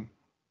Valley,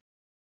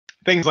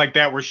 things like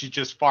that, where she's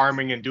just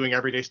farming and doing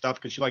everyday stuff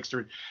because she likes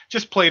to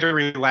just play to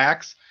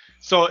relax.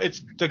 So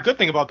it's the good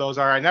thing about those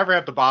are I never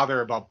have to bother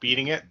about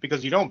beating it,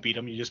 because you don't beat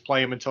them, you just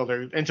play them until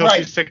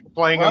she's sick of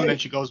playing them, then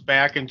she goes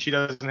back and she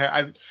doesn't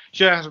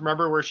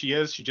remember where she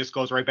is. She just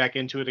goes right back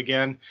into it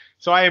again.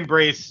 So I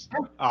embrace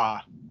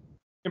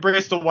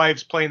the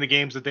wives playing the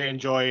games that they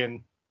enjoy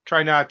and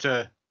try not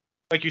to,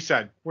 like you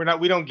said, we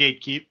don't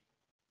gatekeep.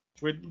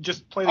 We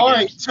just play the games. All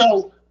right,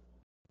 so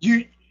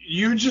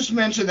you just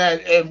mentioned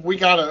that, and we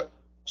gotta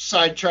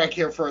sidetrack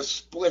here for a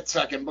split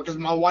second, because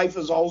my wife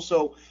is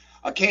also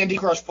a Candy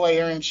Crush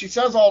player, and she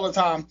says all the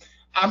time,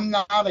 I'm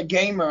not a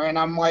gamer. And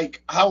I'm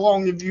like, how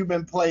long have you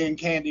been playing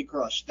Candy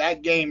Crush?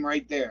 That game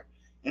right there.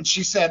 And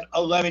she said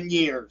 11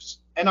 years.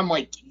 And I'm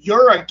like,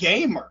 you're a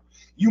gamer.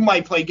 You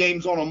might play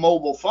games on a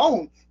mobile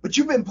phone, but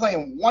you've been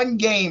playing one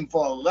game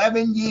for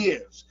 11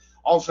 years.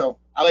 Also,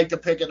 I like to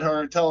pick at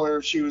her and tell her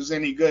if she was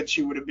any good,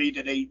 she would have beat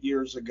it 8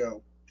 years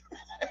ago.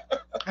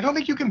 I don't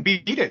think you can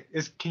beat it.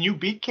 Can you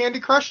beat Candy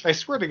Crush? I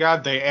swear to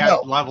God, they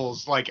add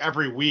levels like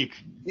every week,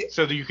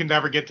 so that you can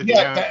never get to the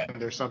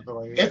end or something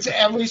like that. It's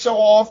every so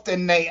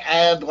often they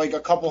add like a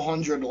couple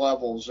hundred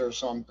levels or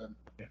something.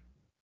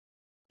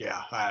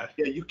 Yeah.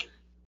 You can.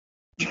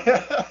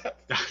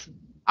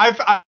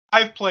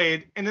 I've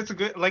played, and it's a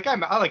good, like I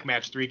like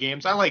match 3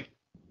 games. I like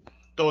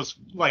those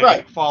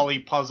like folly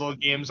puzzle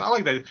games. I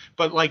like that,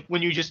 but like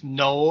when you just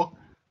know.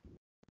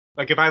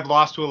 Like, if I've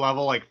lost to a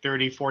level like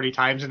 30, 40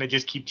 times and they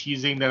just keep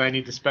teasing that I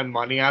need to spend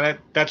money on it,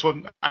 that's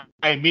when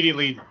I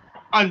immediately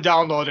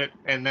undownload it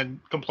and then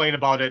complain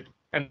about it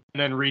and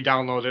then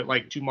re-download it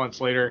like 2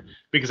 months later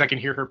because I can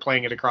hear her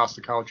playing it across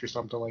the couch or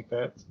something like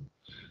that.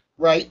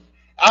 Right.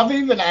 I've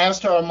even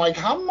asked her, I'm like,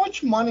 how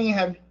much money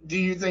do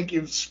you think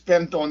you've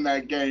spent on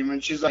that game?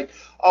 And she's like,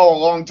 oh, a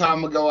long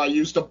time ago I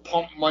used to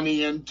pump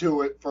money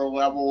into it for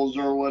levels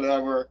or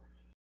whatever.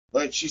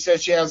 But she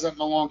said she hasn't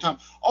in a long time.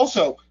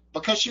 Also,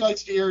 because she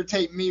likes to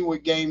irritate me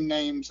with game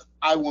names,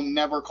 I will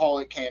never call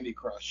it Candy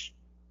Crush.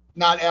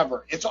 Not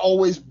ever. It's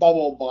always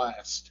Bubble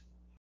Blast.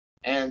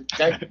 And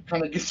that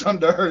kind of gets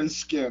under her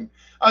skin.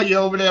 Oh, you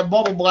over there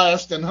bubble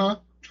blasting, huh?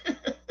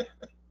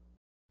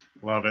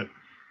 Love it.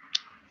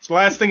 So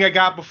last thing I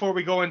got before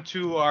we go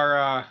into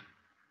our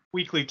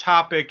weekly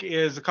topic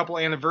is a couple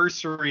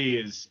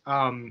anniversaries.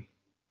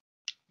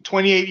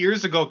 28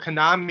 years ago,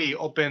 Konami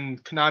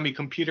opened Konami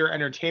Computer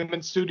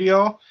Entertainment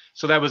Studio.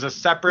 So that was a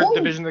separate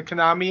division of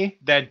Konami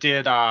that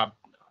did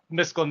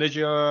Mystical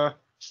Ninja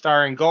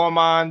starring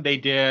Goemon. They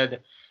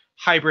did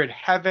Hybrid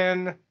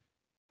Heaven.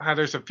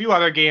 There's a few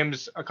other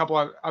games, a couple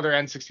of other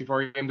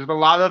N64 games, but a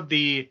lot of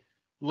the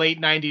late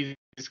 90s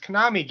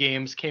Konami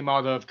games came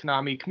out of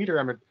Konami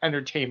Computer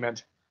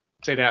Entertainment.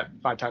 Say that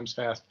 5 times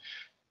fast.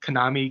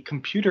 Konami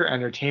Computer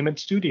Entertainment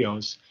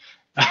Studios.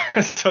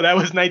 So that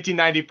was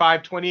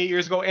 1995, 28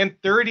 years ago, and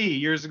 30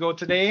 years ago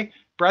today,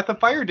 Breath of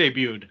Fire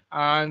debuted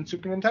on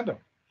Super Nintendo.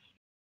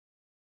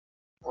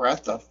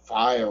 Breath of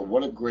Fire,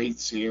 what a great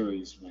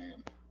series,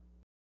 man.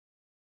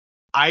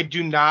 I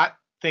do not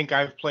think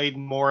I've played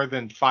more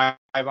than 5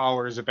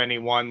 hours of any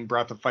one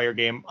Breath of Fire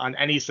game on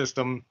any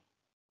system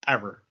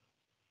ever.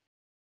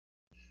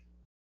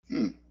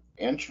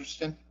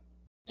 Interesting.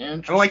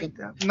 I'm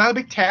not a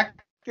big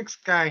tactics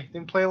guy.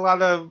 Didn't play a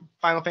lot of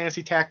Final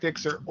Fantasy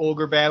Tactics or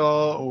Ogre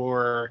Battle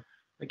or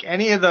like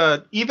any of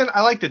the. Even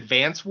I liked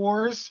Advance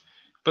Wars,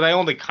 but I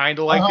only kind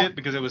of liked it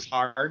because it was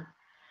hard.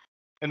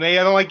 And I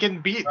don't like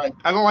getting beat. Right.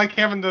 I don't like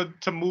having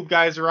to move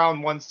guys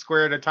around one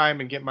square at a time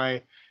and get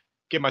my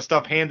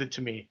stuff handed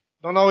to me.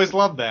 Don't always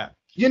love that.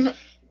 You know,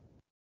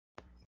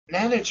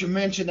 now that you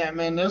mention that,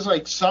 man, there's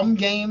like some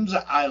games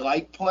I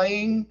like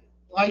playing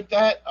like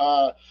that.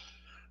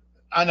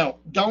 I know.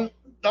 Don't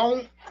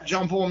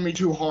jump on me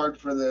too hard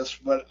for this,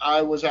 but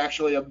I was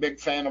actually a big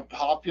fan of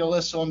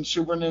Populous on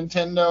Super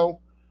Nintendo.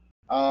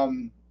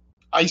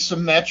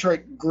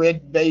 Isometric,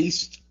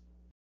 grid-based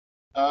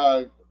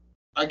uh,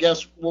 I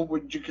guess what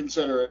would you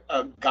consider it?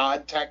 A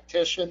god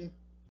tactician?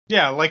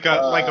 Yeah, like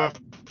Uh,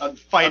 a a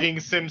fighting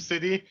Sim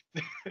City.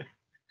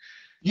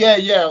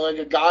 yeah, like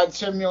a god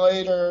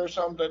simulator or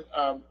something.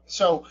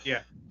 So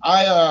Yeah.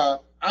 I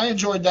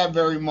enjoyed that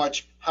very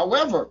much.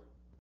 However,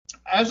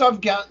 as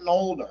I've gotten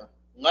older,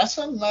 less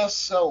and less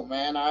so,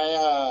 man.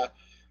 I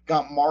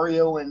got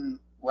Mario and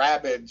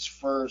Rabbids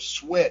for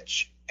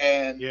Switch,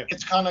 and Yeah.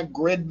 it's kind of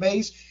grid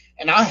based,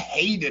 and I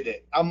hated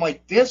it. I'm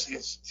like, this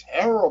is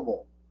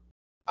terrible.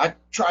 I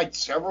tried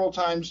several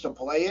times to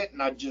play it,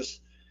 and I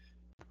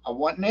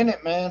wasn't in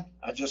it, man.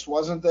 I just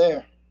wasn't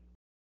there.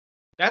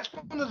 That's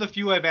one of the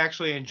few I've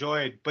actually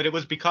enjoyed, but it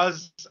was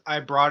because I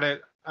brought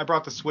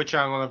the Switch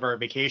on one of our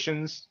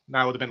vacations.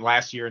 That would have been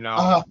last year now.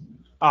 Uh,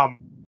 Um,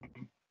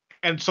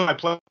 and so I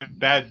played in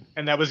bed,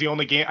 and that was the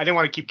only game. I didn't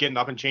want to keep getting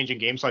up and changing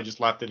games, so I just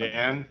left it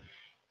in.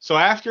 So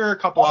after a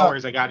couple uh,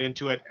 hours, I got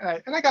into it,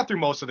 and I got through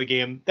most of the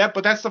game.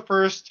 But that's the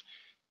first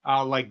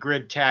like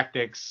grid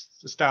tactics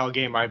style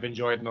game I've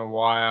enjoyed in a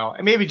while.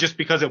 And maybe just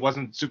because it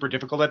wasn't super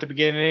difficult at the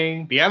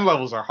beginning. The end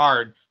levels are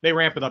hard; they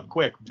ramp it up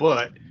quick,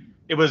 but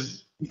it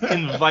was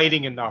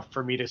inviting enough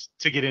for me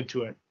to get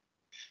into it.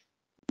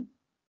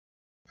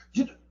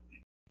 you,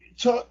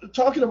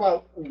 talking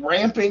about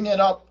ramping it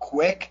up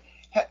quick,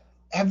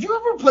 have you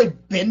ever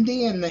played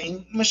Bendy in the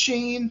Ink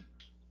Machine?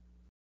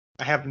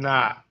 I have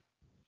not.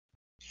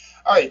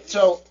 All right,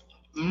 so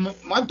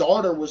my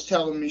daughter was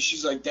telling me,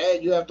 she's like,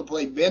 Dad, you have to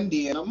play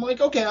Bendy. And I'm like,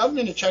 okay, I'm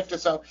going to check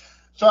this out.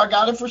 So I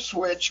got it for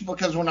Switch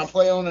because when I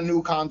play on a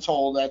new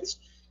console, that's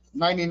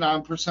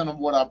 99% of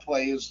what I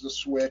play is the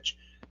Switch.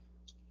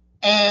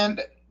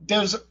 And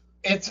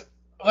it's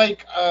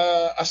like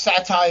a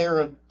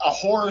satire, a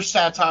horror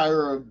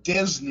satire of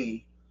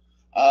Disney.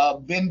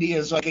 Bendy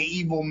is like an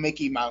evil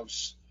Mickey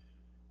Mouse.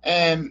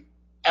 And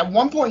at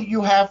one point,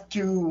 you have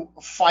to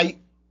fight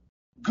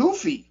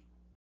Goofy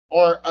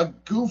or a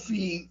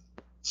Goofy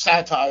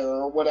satire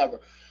or whatever.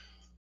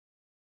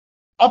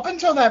 Up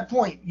until that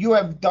point, you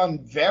have done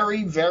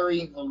very,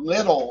 very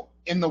little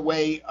in the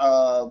way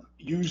of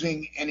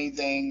using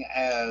anything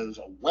as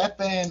a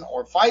weapon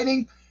or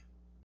fighting.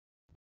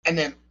 And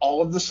then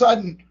all of a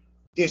sudden,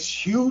 this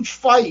huge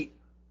fight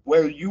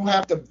where you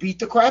have to beat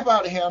the crap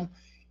out of him.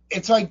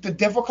 It's like the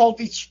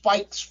difficulty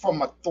spikes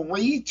from a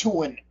 3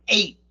 to an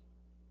 8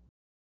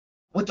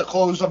 with the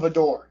close of a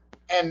door.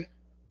 And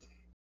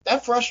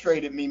that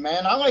frustrated me,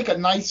 man. I like a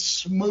nice,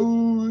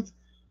 smooth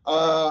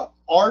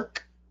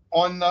arc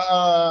on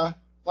the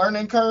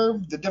learning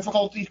curve, the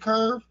difficulty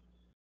curve.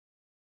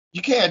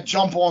 You can't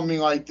jump on me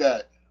like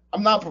that.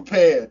 I'm not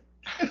prepared.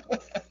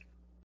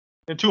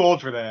 I'm too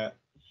old for that.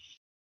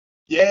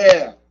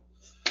 Yeah.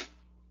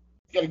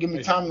 You got to give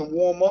me time to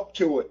warm up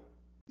to it.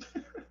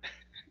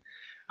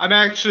 I'm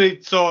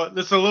actually so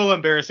this is a little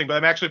embarrassing, but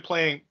I'm actually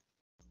playing.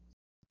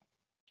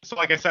 So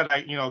like I said,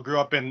 I grew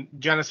up in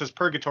Genesis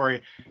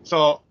Purgatory.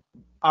 So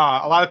a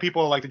lot of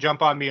people like to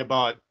jump on me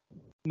about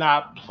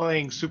not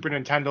playing Super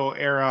Nintendo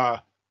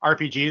era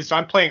RPGs. So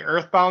I'm playing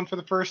Earthbound for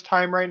the first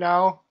time right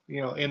now.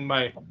 In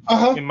my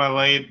Uh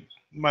late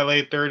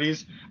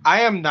 30s.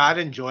 I am not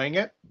enjoying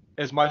it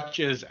as much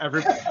as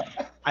every.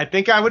 I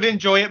think I would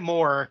enjoy it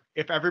more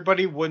if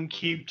everybody wouldn't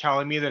keep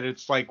telling me that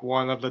it's like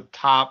one of the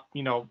top,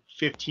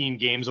 15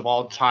 games of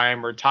all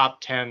time or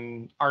top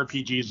 10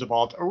 RPGs of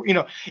all time. Or,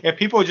 if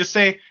people would just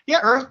say, yeah,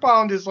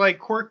 Earthbound is like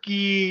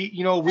quirky,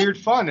 weird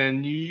fun,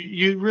 and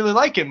you really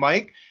like it,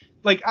 Mike.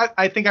 Like,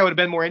 I think I would have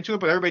been more into it,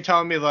 but everybody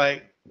telling me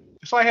like,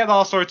 so I had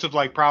all sorts of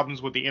like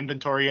problems with the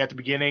inventory at the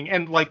beginning,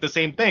 and like the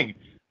same thing,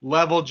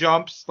 level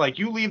jumps. Like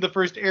you leave the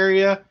first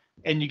area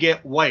and you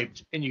get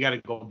wiped, and you got to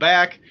go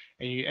back,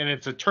 and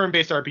it's a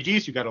turn-based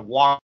RPG, so you got to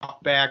walk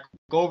back,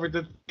 go over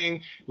the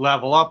thing,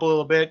 level up a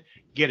little bit,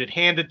 get it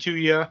handed to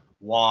you,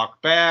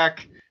 walk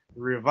back,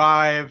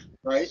 revive,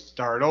 Right.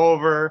 start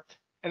over,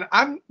 and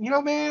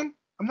man,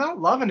 I'm not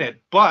loving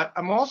it, but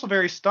I'm also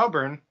very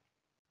stubborn,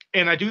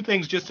 and I do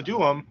things just to do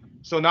them.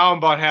 So now I'm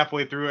about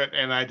halfway through it,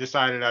 and I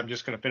decided I'm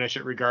just going to finish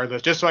it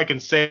regardless, just so I can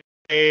say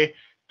that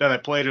I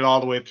played it all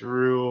the way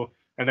through,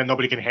 and then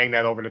nobody can hang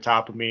that over the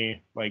top of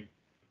me, like,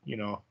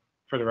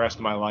 for the rest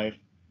of my life.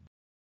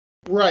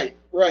 Right,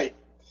 right.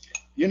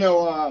 You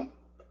know,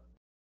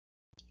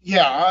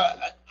 yeah,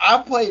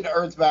 I played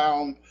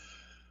Earthbound.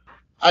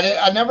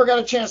 I never got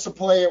a chance to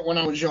play it when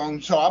I was young,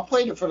 so I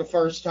played it for the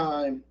first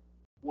time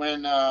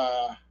when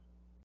I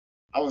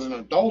was an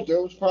adult.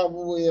 It was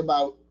probably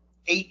about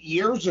 8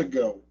 years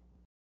ago,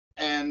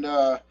 and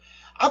I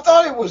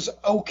thought it was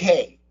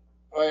okay.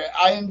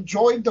 I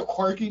enjoyed the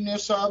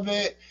quirkiness of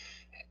it,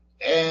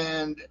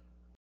 and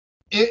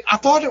I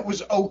thought it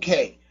was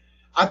okay.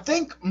 I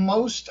think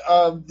most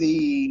of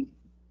I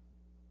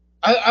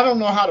don't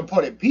know how to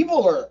put it.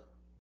 People are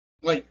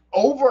like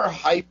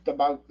overhyped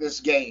about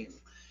this game.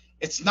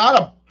 It's not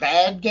a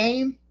bad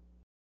game,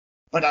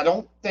 but I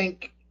don't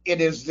think it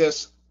is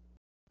this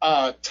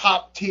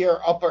top tier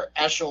upper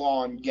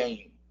echelon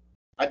game.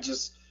 I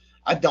just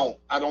I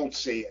don't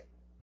see it.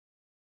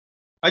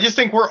 I just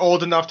think we're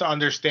old enough to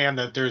understand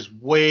that there's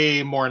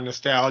way more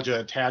nostalgia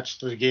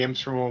attached to the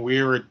games from when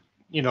we were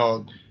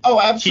Oh, teens and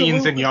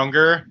absolutely.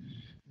 younger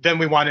than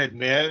we want to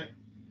admit.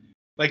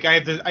 Like I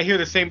hear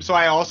the same. So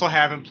I also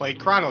haven't played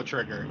Chrono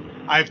Trigger.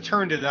 I've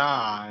turned it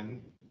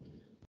on,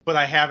 but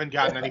I haven't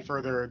gotten any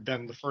further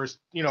than the first.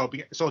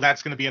 So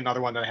that's going to be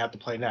another one that I have to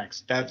play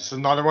next. That's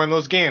another one of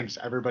those games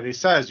everybody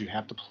says you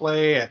have to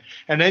play it,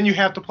 and then you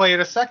have to play it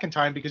a second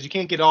time because you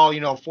can't get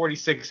all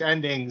 46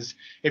 endings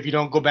if you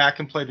don't go back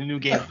and play the new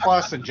game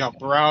plus and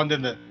jump around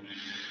in the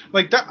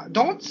like.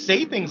 Don't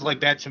say things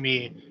like that to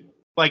me.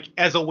 Like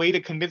as a way to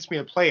convince me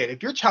to play it.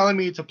 If you're telling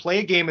me to play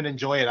a game and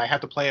enjoy it, I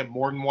have to play it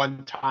more than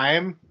one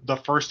time the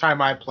first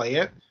time I play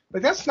it.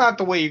 Like that's not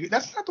the way.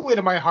 That's not the way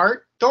to my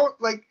heart. Don't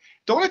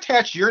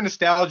attach your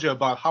nostalgia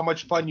about how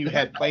much fun you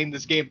had playing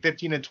this game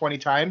 15 and 20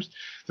 times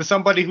to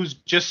somebody who's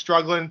just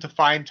struggling to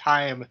find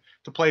time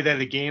to play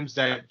the games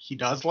that he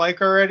does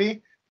like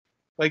already.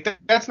 Like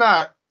that's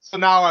not. So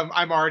now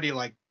I'm already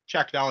like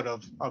checked out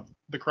of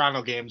the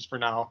Chrono games for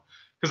now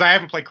because I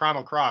haven't played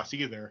Chrono Cross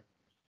either.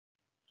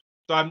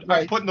 So I'm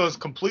Right. putting those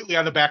completely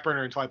on the back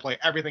burner until I play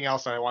everything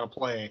else that I want to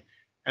play,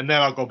 and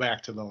then I'll go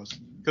back to those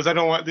because I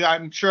don't want.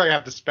 I'm sure I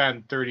have to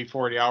spend 30,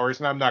 40 hours,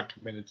 and I'm not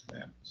committed to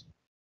that.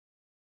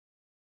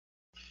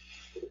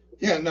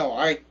 Yeah, no,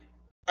 I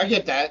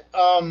get that.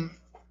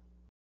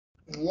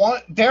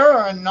 There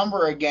are a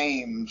number of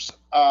games.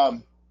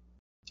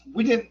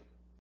 We didn't.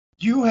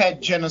 You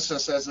had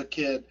Genesis as a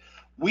kid.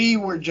 We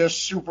were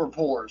just super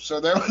poor, so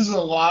there was a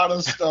lot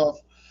of stuff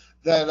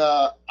that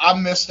I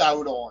missed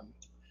out on.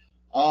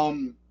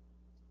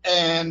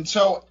 And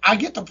so I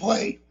get to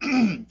play.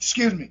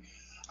 Excuse me.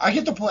 I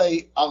get to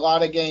play a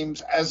lot of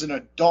games as an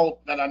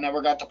adult that I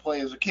never got to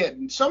play as a kid,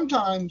 and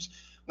sometimes,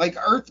 like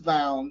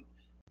Earthbound,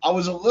 I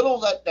was a little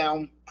let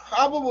down,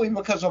 probably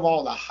because of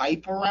all the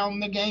hype around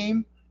the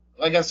game.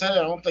 Like I said,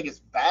 I don't think it's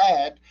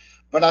bad,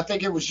 but I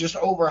think it was just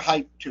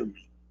overhyped to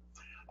me.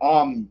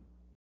 Um,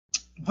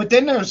 but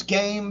then there's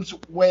games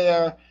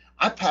where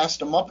I passed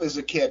them up as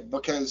a kid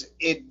because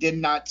it did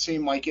not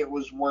seem like it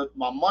was worth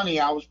my money.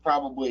 I was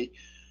probably,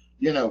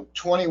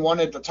 21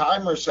 at the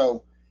time or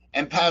so,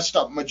 and passed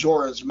up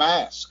Majora's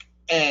Mask.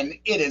 And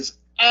it is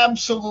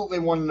absolutely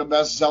one of the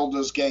best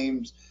Zelda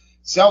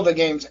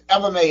games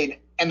ever made.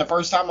 And the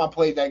first time I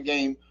played that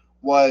game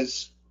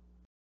was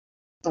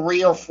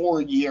 3 or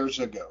 4 years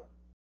ago.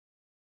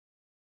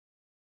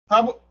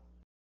 Probably,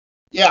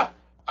 yeah.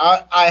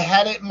 I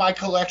had it in my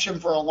collection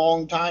for a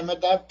long time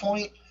at that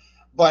point,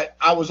 but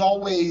I was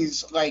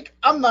always like,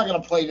 I'm not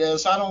gonna play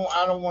this. I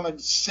don't want to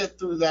sit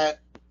through that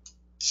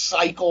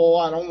cycle.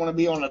 I don't want to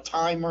be on a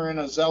timer in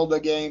a Zelda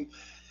game.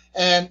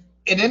 And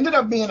it ended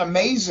up being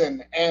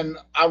amazing. And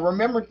I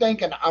remember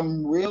thinking,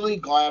 I'm really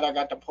glad I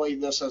got to play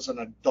this as an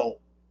adult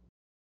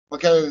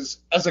because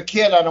as a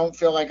kid, I don't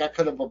feel like I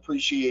could have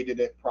appreciated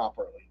it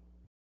properly.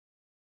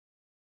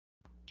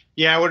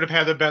 Yeah, I would have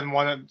had to been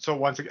one. So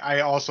once I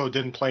also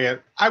didn't play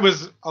it. I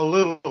was a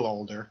little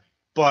older,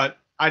 but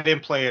I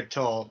didn't play it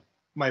till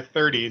my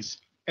 30s,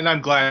 and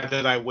I'm glad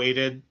that I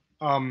waited.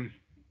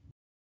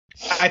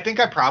 I think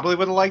I probably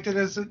would have liked it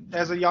as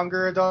a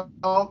younger adult,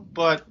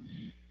 but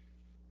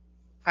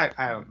I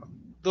don't know.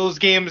 Those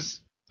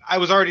games, I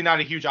was already not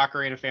a huge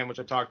Ocarina fan, which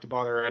I talked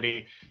about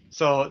already.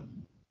 So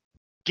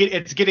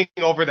it's getting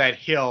over that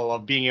hill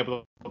of being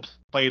able to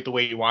play it the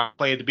way you want to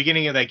play it. The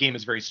beginning of that game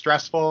is very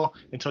stressful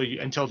until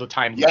the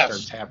time loop starts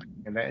Yes.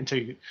 happening, and that, until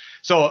you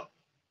so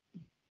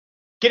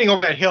getting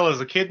over that hill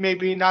as a kid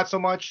maybe not so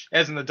much.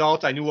 As an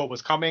adult, I knew what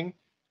was coming.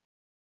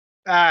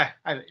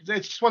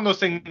 It's just one of those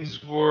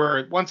things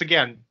where once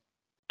again,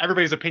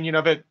 everybody's opinion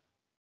of it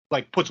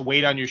like puts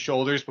weight on your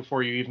shoulders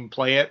before you even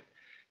play it.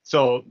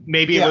 So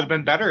maybe it would Yeah. have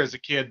been better as a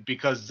kid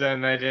because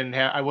then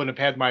I wouldn't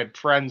have had my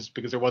friends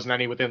because there wasn't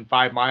any within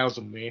 5 miles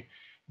of me.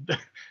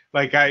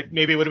 Like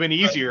maybe it would have been Right.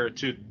 easier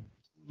to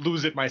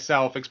lose it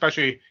myself,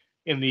 especially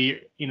in the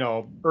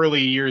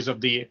early years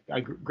of the.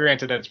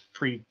 Granted, that's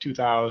pre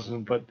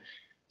 2000, but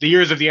the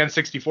years of the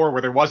N64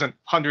 where there wasn't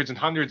hundreds and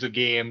hundreds of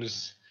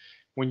games.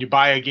 When you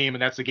buy a game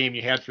and that's the game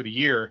you had for the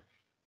year,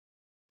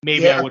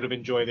 maybe I Yeah. would have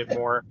enjoyed it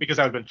more because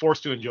I would have been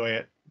forced to enjoy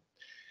it.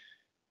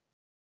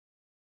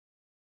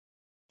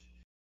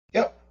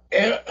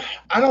 Yep.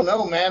 I don't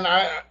know, man.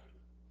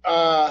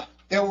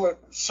 There were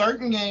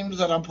certain games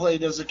that I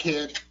played as a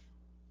kid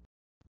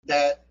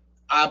that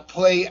I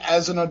play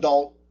as an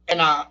adult,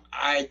 and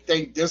I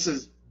think this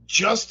is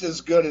just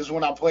as good as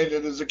when I played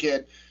it as a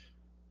kid.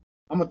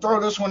 I'm gonna throw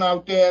this one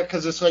out there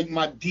because it's like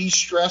my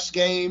de-stress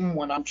game.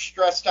 When I'm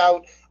stressed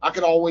out, I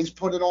could always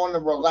put it on to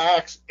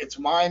relax. It's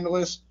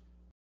mindless.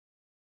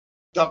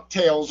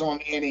 DuckTales on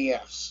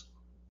NES.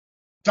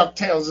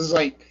 DuckTales is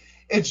like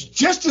it's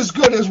just as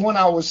good as when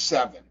I was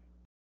 7.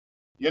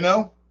 You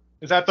know?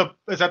 Is that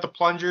the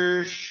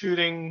plunger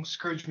shooting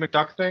Scrooge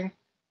McDuck thing?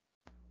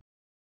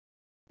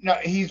 No,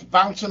 he's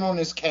bouncing on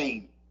his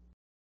cane.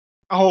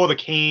 Oh, the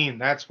cane.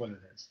 That's what it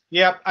is.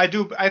 Yep, I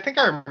do. I think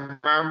I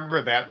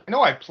remember that. I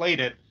know I played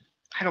it.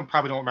 I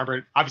probably don't remember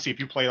it. Obviously, if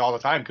you play it all the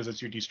time because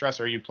it's your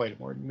de-stressor, you played it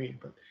more than me.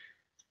 But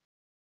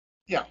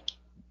Yeah.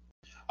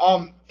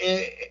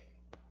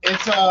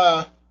 It's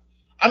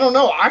I don't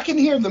know. I can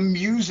hear the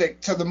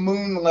music to the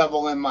moon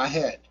level in my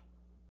head.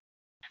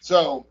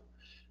 So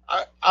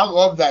I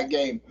love that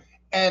game.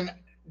 And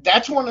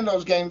that's one of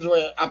those games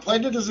where I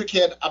played it as a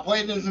kid. I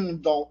played it as an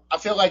adult. I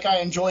feel like I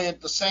enjoy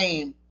it the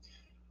same.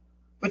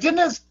 But then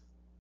there's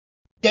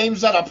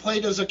games that I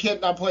played as a kid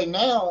and I play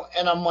now,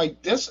 and I'm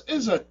like, this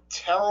is a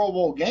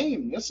terrible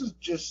game. This is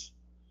just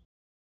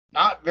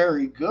not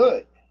very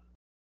good,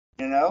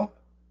 you know?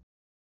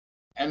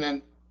 And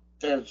then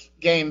there's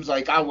games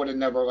like I would have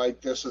never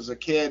liked this as a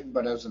kid,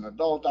 but as an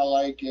adult, I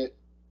like it.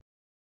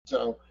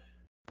 So,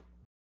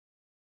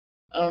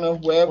 I don't know,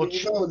 wherever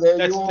you go,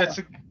 there you are.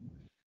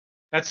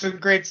 That's a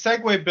great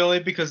segue, Billy,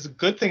 because the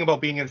good thing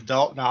about being an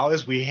adult now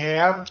is we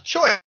have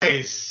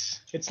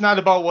choice. It's not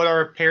about what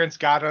our parents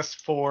got us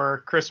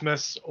for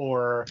Christmas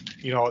or,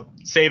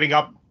 saving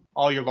up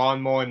all your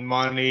lawn mowing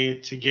money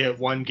to get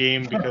one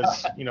game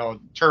because,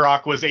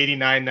 Turok was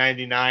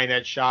 $89.99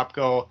 at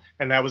Shopko,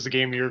 and that was the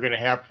game you were going to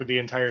have for the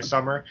entire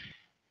summer.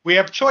 We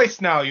have choice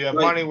now. You have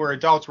money. We're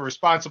adults. We're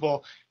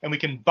responsible, and we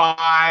can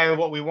buy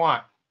what we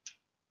want.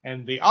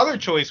 And the other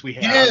choice we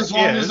have as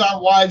long as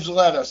our wives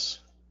let us.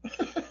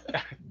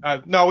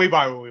 No, we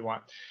buy what we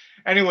want.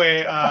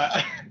 Anyway,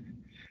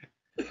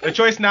 the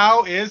choice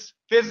now is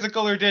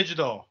physical or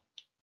digital.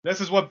 This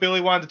is what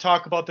Billy wanted to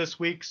talk about this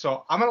week,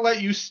 so I'm going to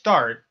let you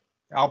start.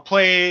 I'll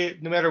play,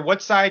 no matter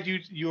what side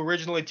you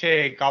originally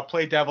take, I'll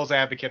play devil's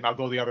advocate and I'll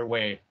go the other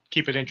way.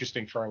 Keep it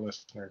interesting for our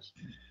listeners.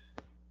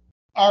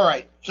 All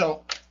right,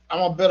 so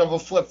I'm a bit of a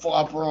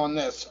flip-flopper on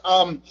this.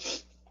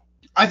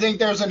 I think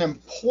there's an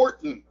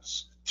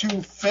importance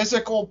to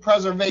physical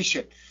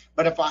preservation.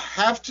 But if I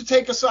have to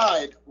take a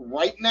side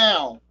right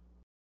now,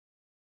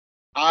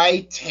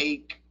 I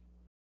take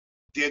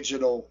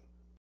digital.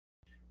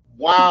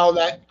 Wow,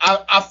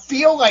 I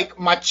feel like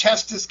my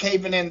chest is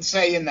caving in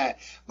saying that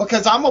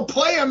because I'm a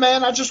player,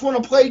 man. I just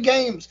want to play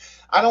games.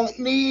 I don't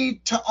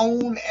need to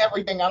own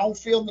everything. I don't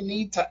feel the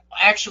need to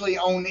actually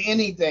own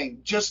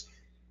anything.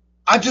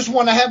 I just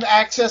want to have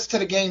access to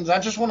the games. I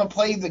just want to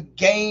play the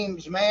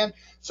games, man.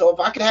 So if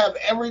I could have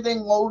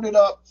everything loaded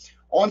up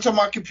onto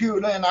my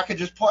computer and I could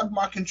just plug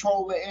my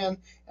controller in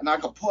and I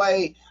could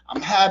play,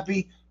 I'm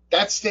happy.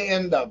 That's the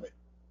end of it.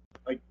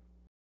 Like,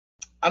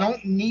 I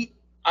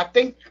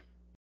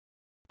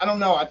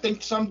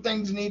think some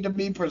things need to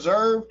be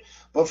preserved,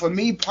 but for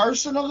me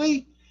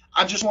personally,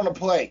 I just want to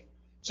play.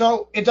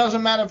 So it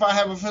doesn't matter if I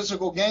have a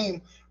physical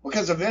game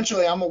because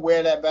eventually I'm going to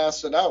wear that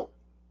bastard out,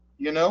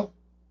 you know?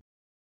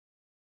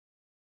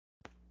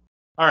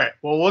 All right.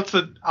 Well,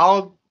 so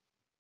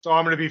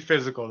I'm going to be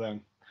physical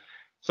then.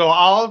 So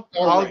I'll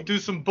do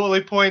some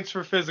bullet points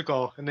for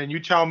physical, and then you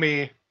tell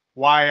me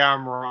why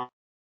I'm wrong,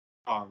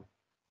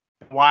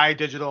 why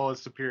digital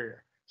is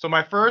superior. So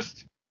my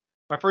first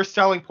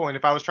selling point,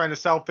 if I was trying to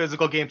sell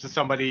physical games to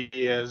somebody,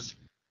 is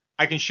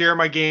I can share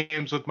my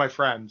games with my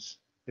friends.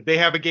 If they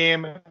have a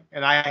game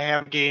and I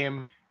have a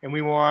game and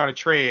we want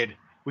to trade,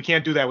 we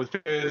can't do that with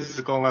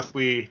physical unless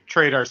we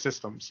trade our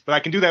systems. But I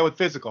can do that with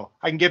physical.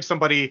 I can give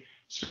somebody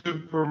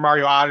Super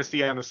Mario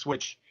Odyssey on the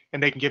Switch,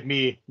 and they can give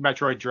me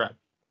Metroid Dread.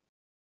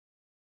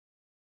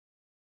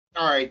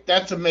 All right,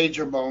 that's a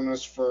major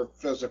bonus for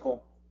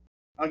physical.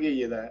 I'll give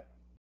you that.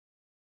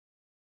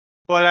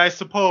 But I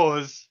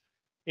suppose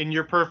in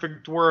your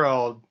perfect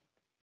world,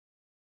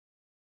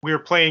 we're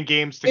playing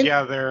games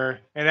together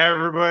and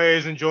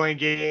everybody's enjoying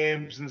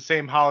games in the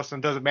same house,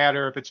 and it doesn't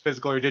matter if it's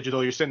physical or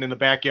digital. You're sitting in the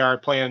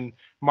backyard playing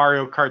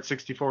Mario Kart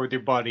 64 with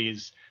your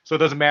buddies. So it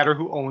doesn't matter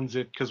who owns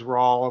it because we're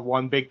all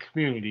one big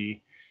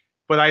community.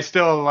 But I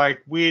still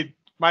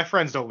my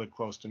friends don't live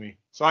close to me.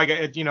 So I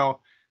get,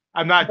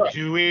 I'm not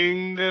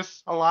doing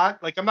this a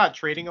lot. Like, I'm not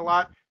trading a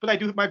lot, but I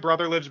do. My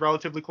brother lives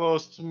relatively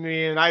close to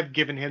me, and I've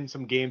given him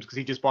some games because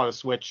he just bought a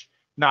Switch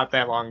not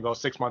that long ago,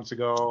 6 months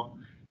ago.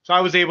 So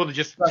I was able to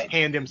just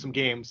hand him some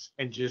games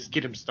and just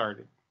get him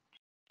started.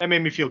 That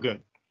made me feel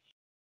good.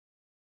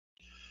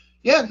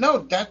 Yeah,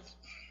 no,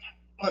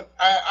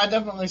 I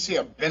definitely see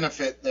a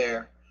benefit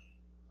there.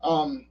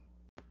 And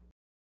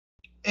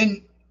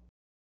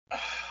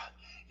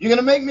you're going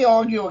to make me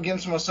argue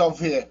against myself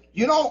here.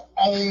 You don't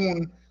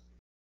own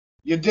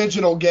your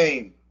digital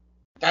game.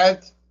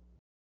 That's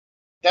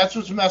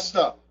what's messed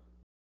up.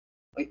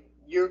 Like,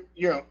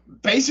 you're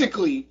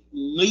basically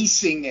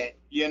leasing it,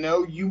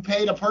 you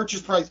paid a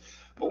purchase price,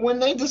 but when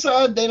they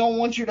decide they don't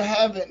want you to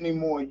have it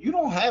anymore, you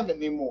don't have it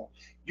anymore.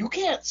 You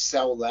can't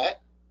sell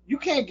that. You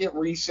can't get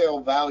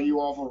resale value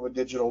off of a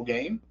digital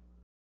game.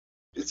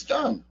 It's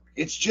done.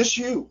 It's just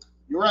you.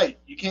 You're right.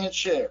 You can't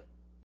share.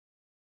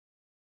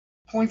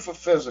 Point for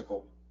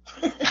physical.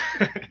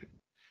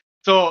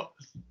 So,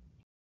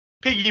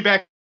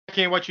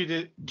 piggybacking what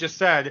you just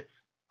said,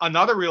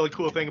 another really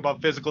cool thing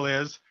about physical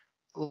is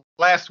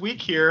last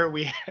week here,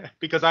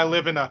 because I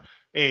live in a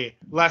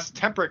less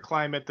temperate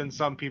climate than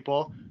some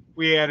people,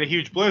 we had a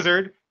huge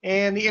blizzard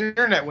and the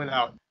internet went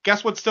out.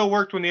 Guess what still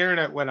worked when the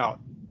internet went out?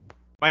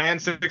 My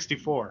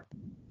N64.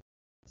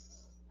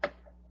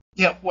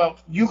 Yeah, well,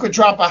 you could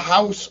drop a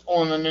house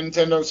on a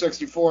Nintendo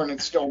 64 and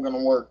it's still going to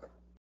work.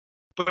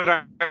 But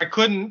I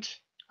couldn't.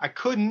 I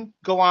couldn't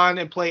go on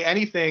and play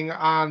anything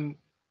on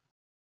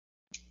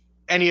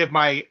any of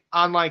my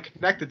online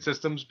connected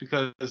systems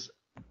because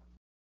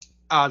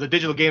the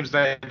digital games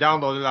that I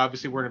downloaded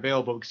obviously weren't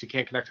available because you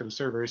can't connect to the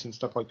servers and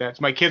stuff like that.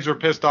 So my kids were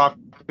pissed off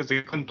because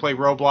they couldn't play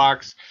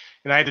Roblox,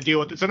 and I had to deal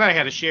with it. So then I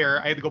had to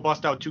share. I had to go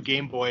bust out 2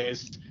 Game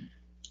Boys, 2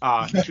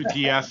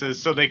 DSs,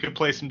 so they could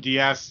play some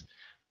DS.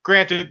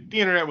 Granted,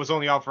 the internet was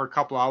only out for a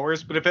couple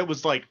hours, but if it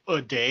was like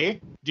a day,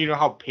 do you know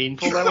how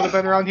painful that would have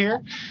been around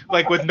here?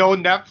 Like with no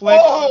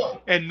Netflix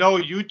and no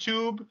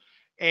YouTube,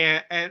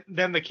 and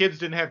then the kids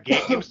didn't have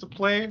games to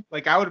play.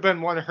 Like I would have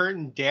been one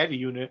hurting daddy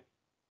unit,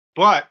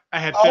 but I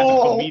had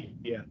physical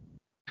media.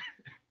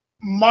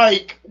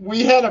 Mike,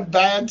 we had a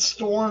bad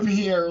storm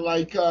here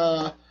like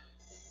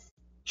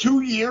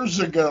 2 years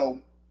ago,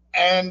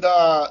 and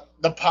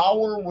the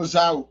power was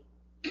out.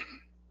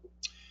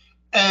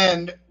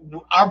 And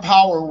our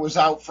power was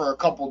out for a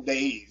couple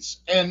days.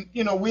 And,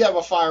 you know, we have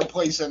a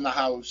fireplace in the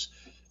house,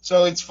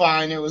 so it's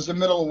fine. It was the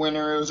middle of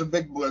winter. It was a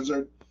big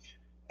blizzard.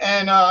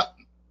 And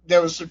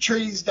there was some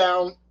trees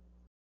down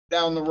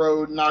the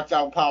road, knocked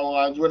out power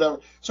lines, whatever.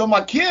 So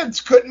my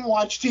kids couldn't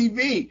watch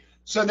TV.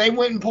 So they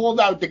went and pulled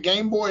out the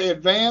Game Boy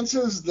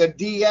Advances, the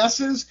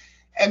DSs,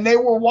 and they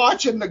were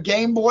watching the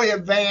Game Boy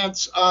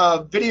Advance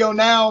Video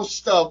Now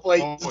stuff,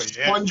 like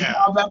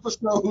SpongeBob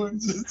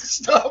episodes and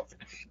stuff.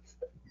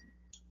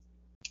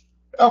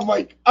 I'm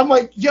like,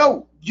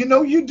 yo, you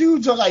know, you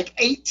dudes are like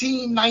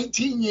 18,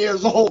 19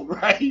 years old,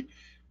 right?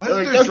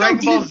 Like, there's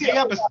Dragon Ball Z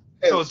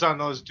episodes on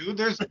those, dude.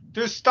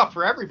 There's stuff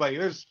for everybody.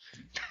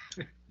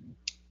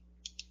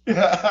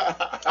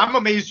 I'm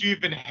amazed you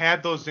even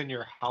had those in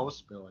your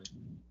house, Billy.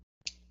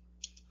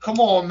 Come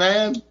on,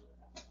 man.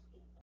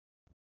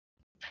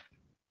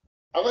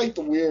 I like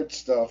the weird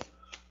stuff.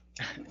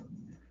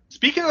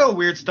 Speaking of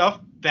weird stuff,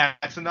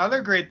 that's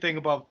another great thing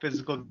about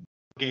physical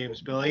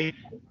games, Billy.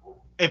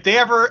 If they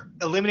ever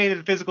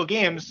eliminated physical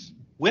games,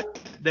 with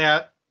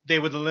that, they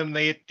would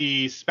eliminate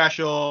the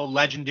special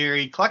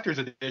legendary collector's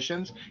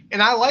editions.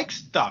 And I like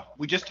stuff.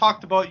 We just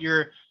talked about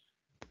your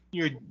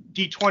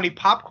D20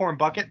 popcorn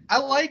bucket. I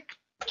like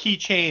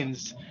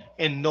keychains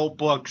and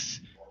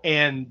notebooks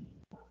and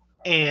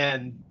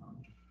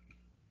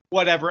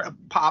whatever,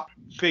 pop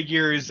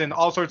figures and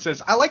all sorts of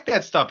this. I like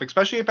that stuff,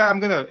 especially if I'm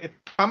gonna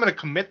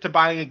commit to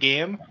buying a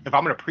game. If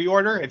I'm gonna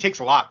pre-order, it takes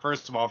a lot,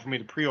 first of all, for me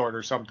to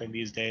pre-order something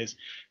these days.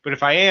 But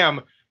if I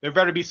am, there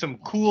better be some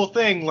cool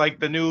thing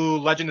like the new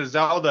Legend of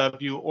Zelda.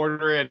 If you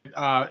order it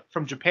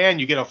from Japan,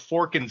 you get a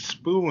fork and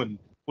spoon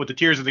with the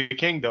Tears of the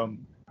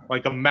Kingdom,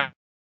 like a metal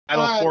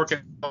fork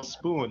and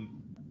spoon.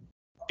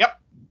 Yep.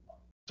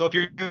 So if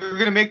you're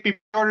gonna make me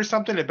pre-order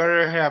something, it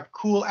better have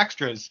cool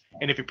extras.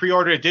 And if you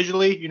pre-order it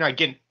digitally, you're not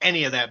getting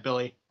any of that,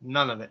 Billy.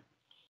 None of it.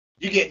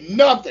 You get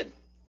nothing.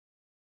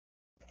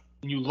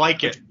 You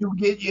like it.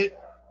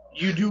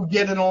 You do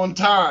get it on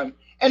time.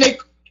 And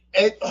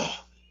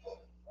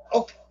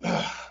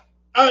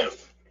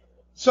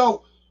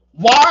so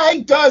why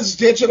does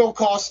digital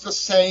cost the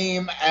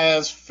same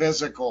as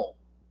physical?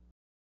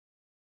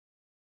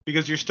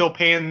 Because you're still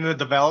paying the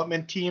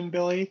development team,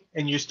 Billy,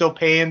 and you're still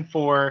paying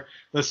for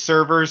the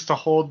servers to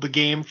hold the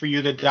game for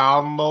you to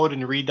download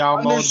and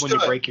re-download when you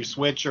break your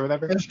Switch or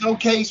whatever. There's no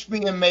case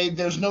being made.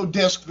 There's no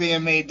disc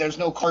being made. There's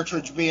no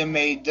cartridge being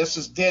made. This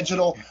is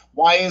digital.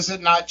 Why is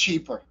it not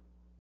cheaper?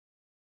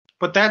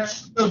 But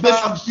that's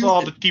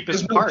all the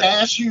cheapest part. There's no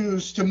gas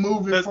used to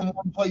move it from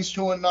one place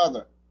to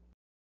another.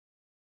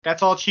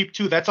 That's all cheap,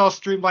 too. That's all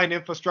streamlined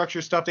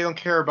infrastructure stuff. They don't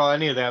care about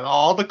any of that.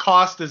 All the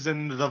cost is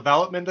in the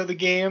development of the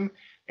game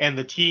and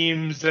the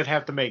teams that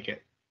have to make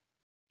it.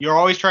 You're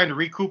always trying to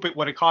recoup it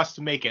what it costs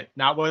to make it,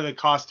 not what it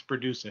costs to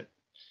produce it.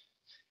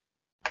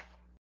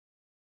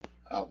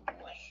 Oh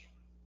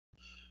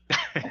boy.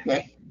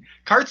 Okay.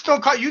 Carts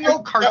don't cost.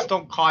 Carts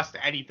don't cost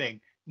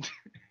anything.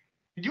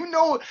 You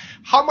know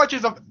how much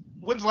is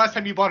when's the last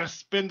time you bought a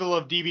spindle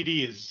of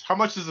DVDs? How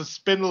much does a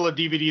spindle of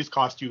DVDs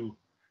cost you?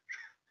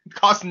 It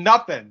costs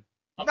nothing.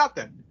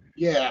 Nothing.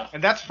 Yeah.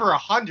 And that's for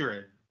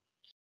 100.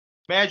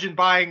 Imagine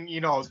buying,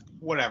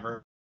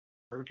 whatever.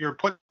 If you're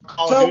putting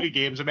Call of Duty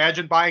games,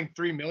 imagine buying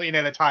 3 million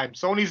at a time.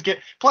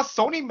 Plus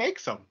Sony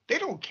makes them. They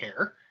don't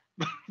care.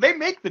 They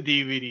make the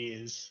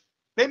DVDs.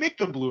 They make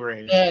the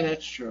Blu-rays. Yeah,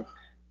 that's true.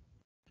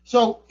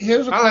 So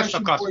here's a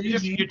question for you.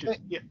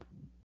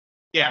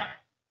 Yeah.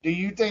 Do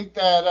you think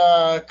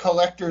that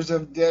collector's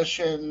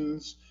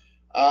editions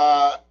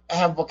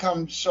have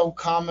become so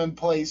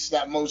commonplace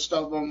that most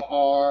of them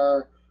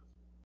are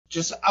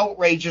just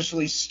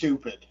outrageously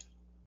stupid?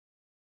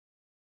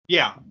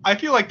 Yeah, I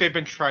feel like they've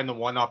been trying to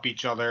one-up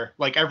each other.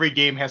 Like, every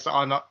game has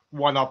to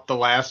one-up the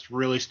last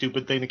really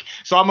stupid thing.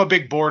 So I'm a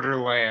big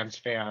Borderlands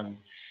fan.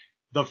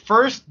 The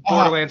first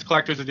Borderlands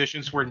Collector's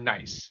Editions were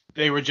nice.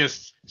 They were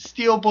just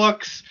steel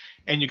books,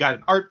 and you got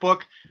an art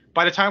book.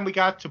 By the time we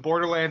got to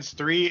Borderlands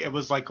 3, it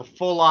was like a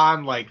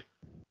full-on, like,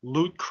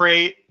 loot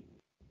crate.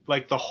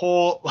 Like, the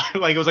whole...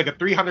 like, it was like a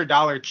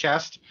 $300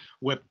 chest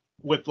with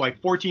like,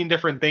 14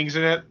 different things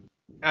in it.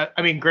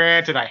 I mean,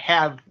 granted, I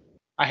have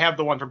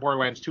the one for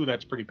Borderlands 2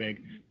 that's pretty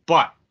big,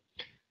 but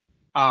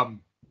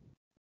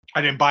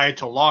I didn't buy it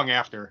till long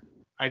after.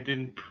 I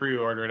didn't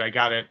pre-order it. I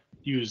got it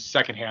used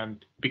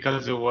secondhand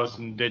because it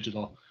wasn't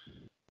digital.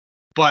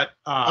 But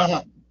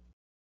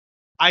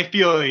I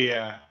feel,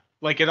 yeah,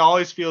 like it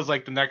always feels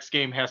like the next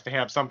game has to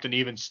have something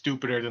even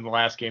stupider than the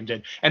last game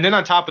did. And then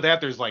on top of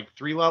that, there's like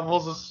 3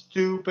 levels of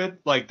stupid.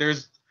 Like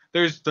there's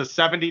the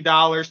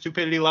 $70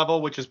 stupidity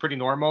level, which is pretty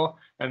normal,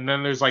 and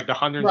then there's like the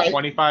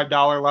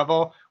 $125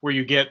 level where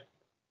you get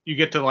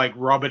to like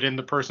rub it in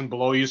the person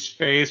below you's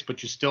face,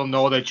 but you still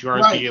know that you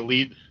aren't the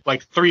elite.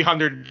 Like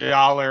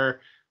 $300.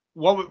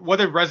 What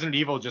did Resident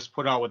Evil just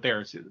put out with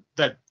theirs?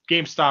 That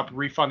GameStop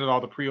refunded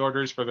all the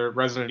pre-orders for their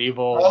Resident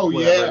Evil.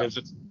 Whatever it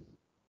is.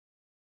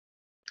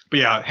 But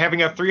yeah,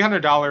 having a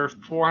 $300,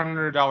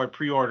 $400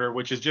 pre-order,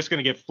 which is just going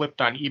to get flipped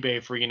on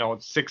eBay for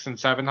 $600 and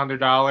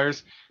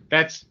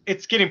 $700,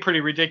 it's getting pretty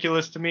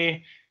ridiculous to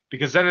me,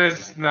 because then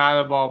it's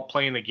not about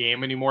playing the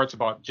game anymore. It's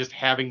about just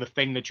having the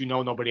thing that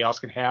nobody else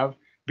can have. It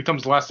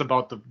becomes less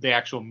about the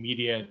actual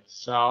media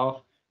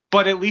itself.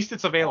 But at least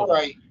it's available.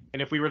 Right.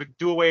 And if we were to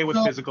do away with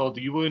physical,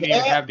 you wouldn't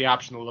even have the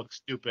option to look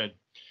stupid.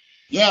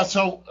 Yeah.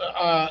 So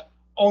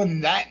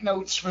on that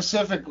note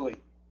specifically,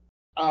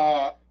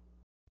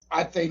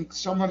 I think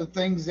some of the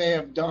things they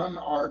have done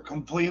are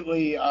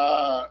completely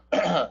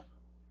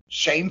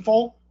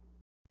shameful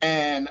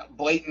and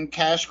blatant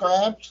cash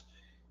grabs.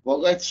 Well,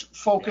 let's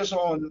focus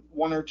on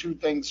one or two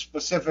things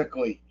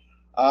specifically.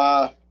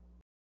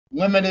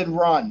 Limited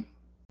run.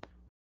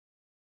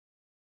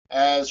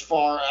 As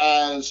far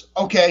as,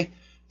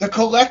 the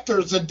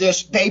collector's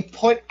edition. They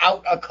put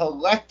out a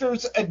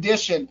collector's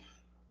edition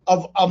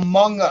of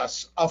Among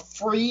Us, a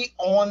free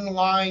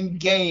online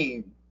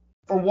game.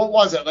 For what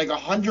was it, like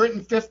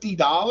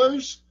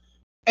 $150?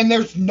 And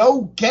there's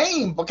no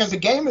game because the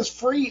game is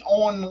free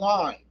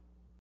online.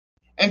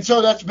 And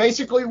so that's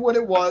basically what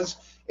it was.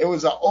 It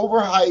was an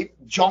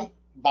overhyped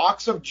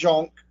box of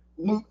junk,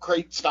 loot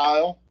crate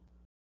style.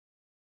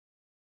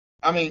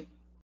 I mean,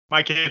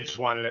 my kids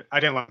wanted it.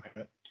 I didn't like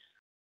it.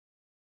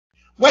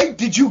 Wait,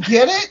 did you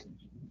get it?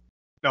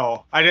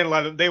 No, I didn't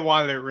let them. They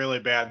wanted it really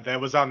bad.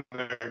 That was on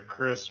their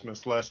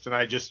Christmas list, and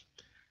I just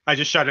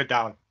shut it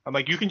down. I'm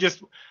like,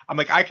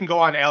 I can go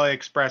on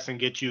AliExpress and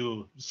get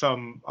you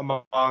some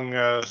Among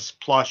Us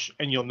plush,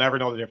 and you'll never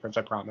know the difference.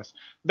 I promise.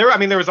 There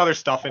was other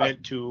stuff in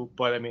it too,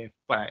 but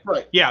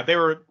yeah,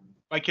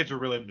 my kids were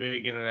really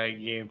big into that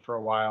game for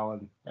a while,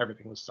 and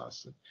everything was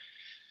sus.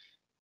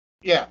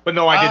 Yeah, but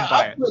no, I didn't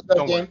buy it.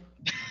 Don't worry.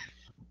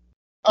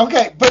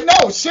 Okay, but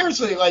no,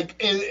 seriously,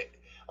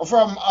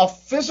 from a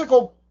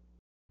physical,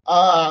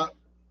 on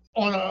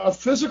a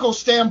physical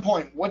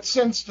standpoint, what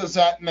sense does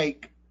that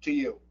make to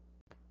you?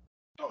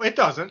 It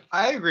doesn't.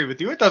 I agree with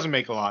you. It doesn't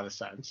make a lot of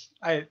sense.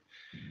 I'm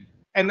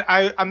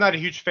not a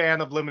huge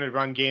fan of limited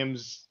run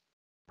games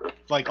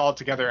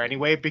altogether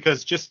anyway,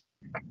 because just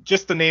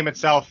the name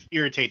itself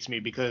irritates me,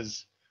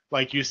 because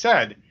like you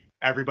said,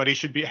 everybody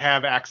should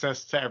have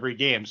access to every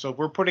game. So if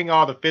we're putting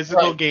all the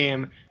physical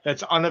game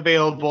that's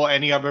unavailable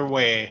any other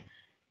way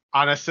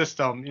on a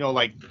system,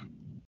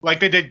 like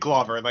they did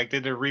Glover, like they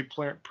did a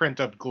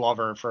reprint of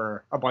Glover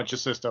for a bunch of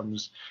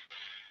systems.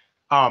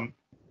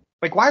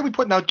 Why are we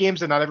putting out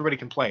games that not everybody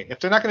can play? If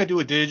they're not going to do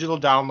a digital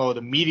download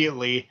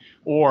immediately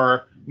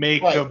or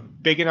make a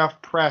big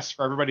enough press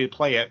for everybody to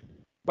play it,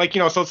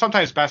 so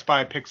sometimes Best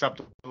Buy picks up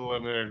the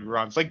limited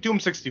runs. Like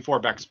Doom 64,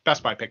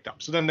 Best Buy picked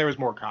up. So then there was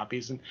more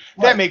copies, and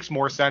that makes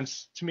more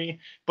sense to me.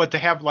 But to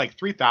have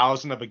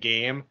 3,000 of a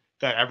game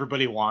that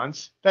everybody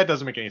wants, that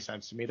doesn't make any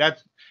sense to me.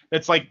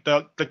 That's like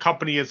the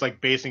company is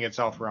basing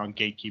itself around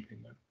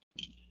gatekeeping them.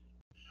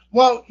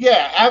 Well,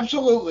 yeah,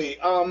 absolutely.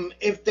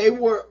 If they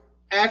were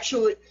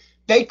actually...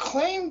 They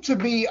claim to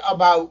be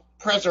about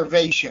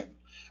preservation.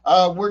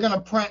 We're going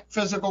to print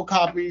physical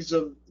copies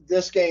of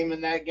this game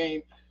and that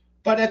game.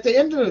 But at the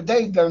end of the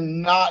day, they're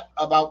not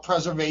about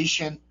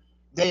preservation.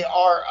 They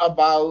are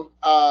about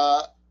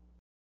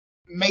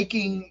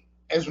making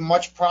as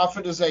much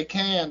profit as they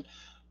can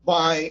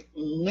by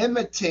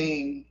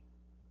limiting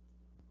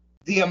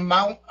the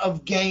amount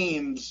of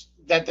games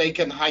that they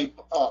can hype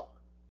up.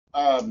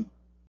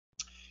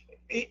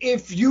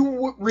 If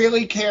you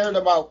really cared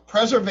about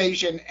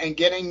preservation and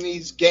getting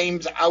these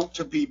games out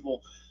to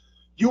people,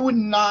 you would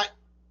not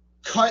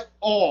cut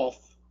off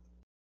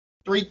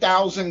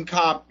 3,000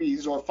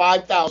 copies or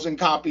 5,000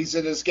 copies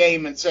of this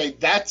game and say,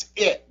 that's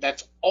it.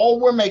 That's all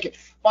we're making,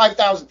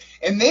 5,000.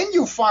 And then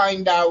you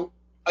find out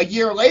a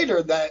year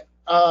later that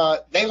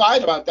they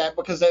lied about that,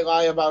 because they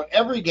lie about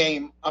every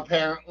game,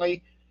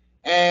 apparently.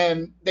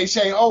 And they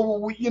say,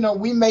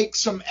 we make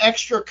some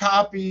extra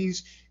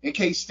copies in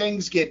case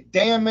things get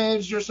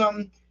damaged or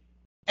something.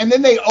 And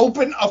then they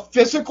open a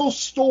physical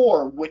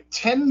store with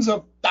tens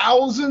of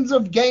thousands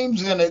of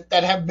games in it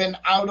that have been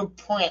out of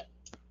print.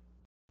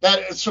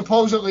 That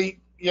supposedly,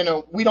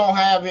 we don't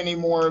have any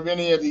more of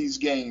any of these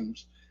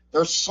games.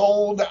 They're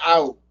sold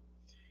out.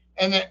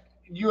 And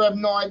you have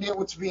no idea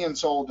what's being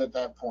sold at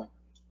that point.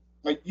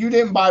 You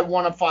didn't buy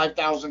one of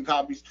 5,000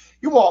 copies.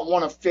 You bought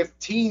one of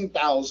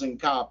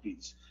 15,000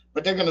 copies.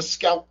 But they're going to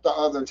scalp the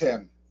other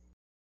 10.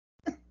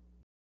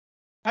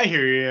 I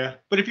hear you.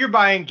 But if you're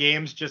buying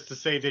games just to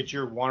say that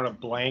you're one of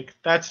blank,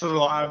 that's a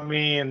lot. I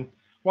mean,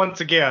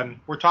 once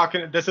again, we're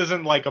talking. This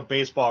isn't like a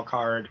baseball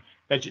card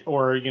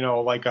or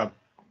like a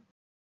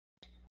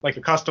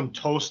custom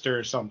toaster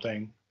or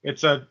something.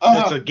 It's a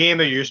game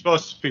that you're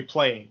supposed to be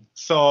playing.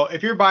 So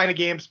if you're buying a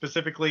game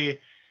specifically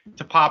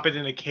to pop it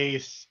in a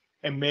case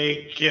and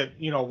make it,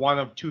 one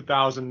of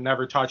 2,000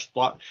 never touched,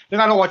 then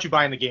I don't want you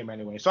buying the game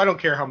anyway. So I don't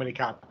care how many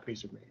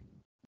copies are made.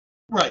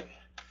 Right.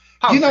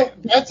 How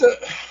That's a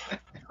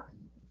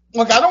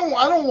look. I don't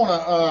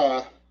want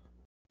to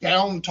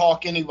down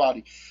talk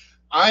anybody.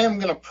 I am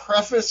going to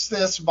preface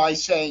this by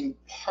saying,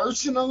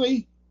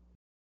 personally,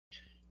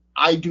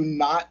 I do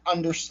not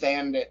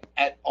understand it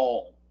at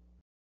all.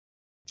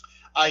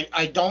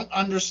 I don't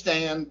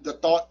understand the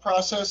thought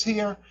process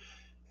here.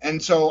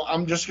 And so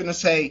I'm just going to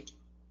say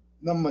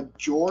the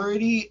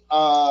majority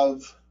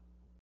of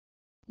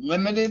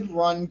limited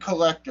run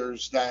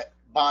collectors that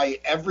buy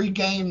every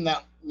game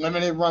that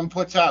limited run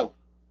puts out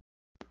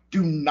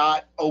do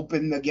not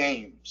open the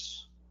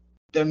games.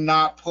 They're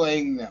not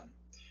playing them.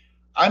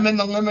 I'm in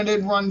the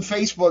limited run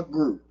Facebook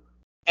group,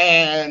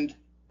 and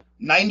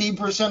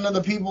 90% of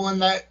the people in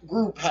that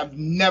group have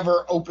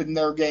never opened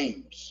their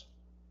games.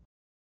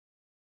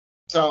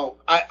 So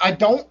I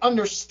don't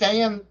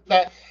understand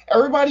that.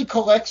 Everybody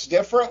collects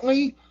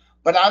differently,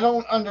 but I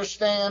don't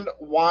understand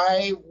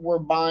why we're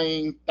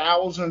buying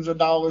thousands of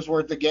dollars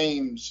worth of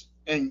games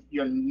and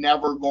you're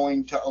never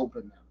going to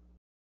open them.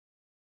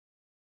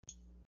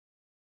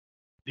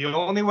 The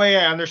only way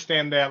I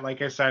understand that,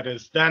 like I said,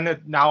 is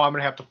now I'm going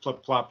to have to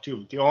flip-flop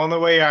too. The only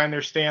way I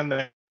understand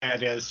that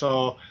is,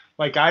 so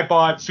like I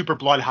bought Super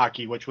Blood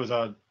Hockey, which was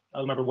I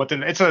don't remember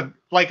it's a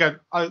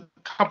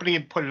company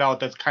put it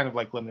out that's kind of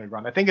like limited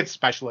run. I think it's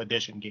special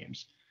edition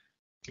games.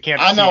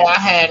 I know, I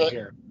had it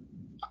here.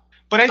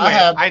 But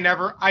anyway, I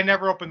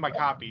never opened my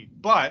copy.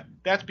 But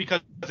that's because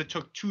it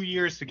took 2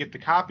 years to get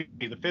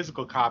the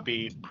physical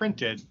copy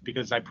printed,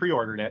 because I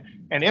pre-ordered it.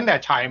 And in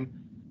that time,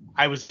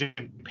 I was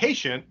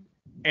impatient,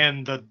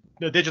 and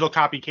the digital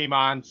copy came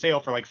on sale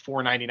for like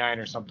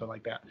 $4.99 or something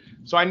like that.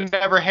 So I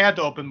never had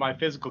to open my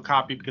physical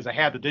copy because I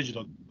had the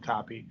digital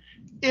copy.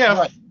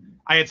 If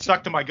I had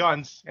stuck to my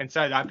guns and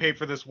said, I paid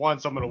for this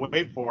once, I'm going to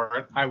wait for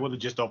it, I would have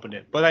just opened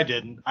it. But I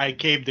didn't. I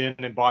caved in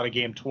and bought a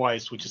game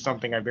twice, which is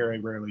something I very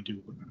rarely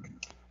do.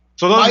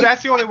 So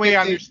that's the only way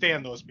I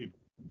understand those people.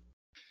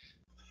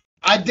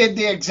 I did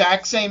the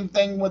exact same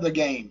thing with a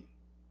game.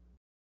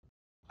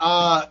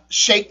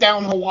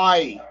 Shakedown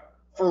Hawaii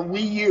for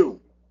Wii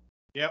U.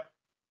 Yep.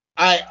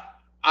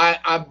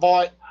 I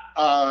bought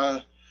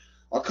a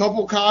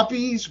couple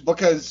copies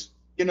because,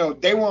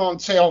 they were on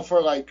sale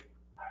for like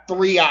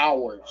 3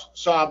 hours.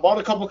 So I bought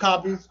a couple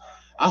copies.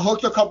 I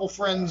hooked a couple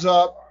friends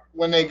up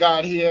when they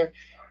got here.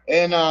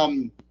 And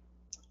I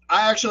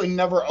actually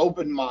never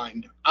opened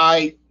mine.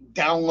 I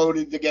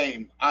downloaded the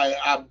game.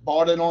 I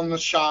bought it on the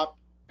shop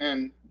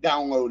and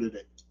downloaded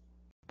it.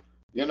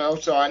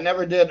 So I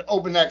never did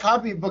open that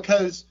copy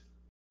because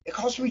it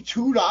cost me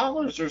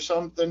 $2 or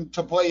something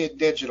to play it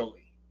digitally.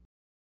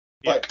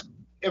 Yeah. But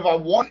if I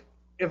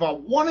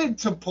wanted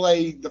to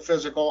play the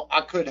physical,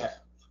 I could have.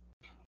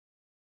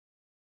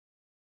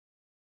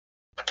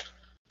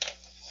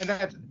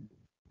 And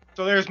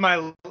so there's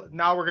now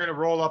we're going to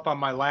roll up on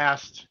my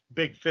last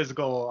big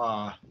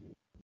physical,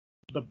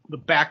 the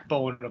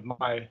backbone of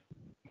my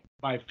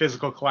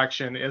physical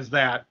collection is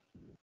that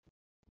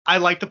I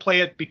like to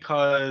play it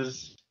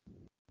because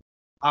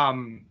I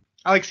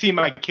like seeing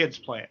my kids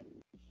play it.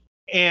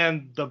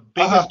 And the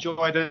biggest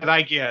joy that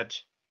I get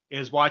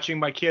is watching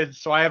my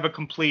kids. So I have a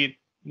complete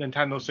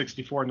Nintendo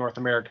 64 North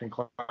American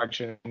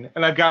collection,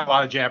 and I've got a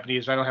lot of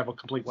Japanese. I don't have a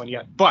complete one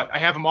yet, but I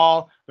have them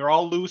all. They're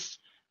all loose.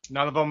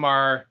 None of them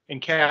are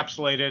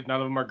encapsulated.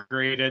 None of them are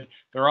graded.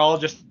 They're all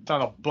just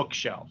on a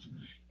bookshelf.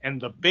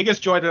 And the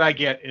biggest joy that I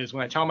get is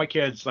when I tell my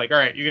kids, like, all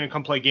right, you're going to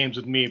come play games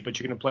with me, but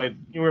you're going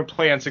to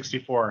play on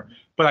 64,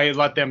 but I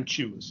let them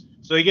choose.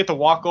 So they get to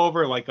walk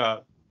over like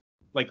a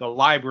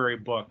library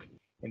book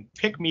and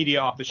pick media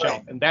off the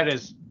shelf. And that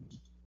is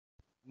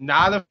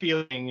not a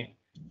feeling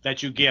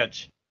that you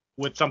get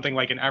with something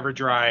like an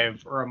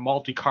EverDrive or a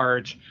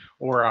multi-cart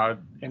or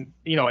an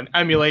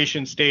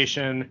emulation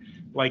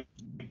station. Like,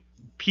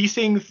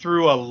 piecing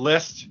through a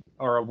list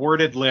or a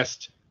worded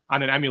list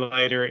on an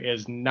emulator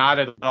is not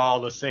at all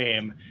the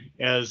same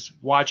as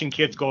watching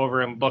kids go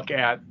over and look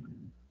at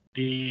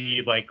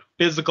the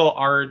physical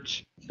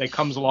art that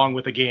comes along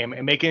with the game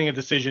and making a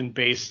decision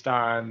based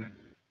on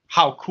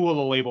how cool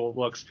the label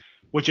looks,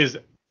 which is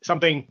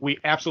something we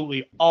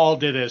absolutely all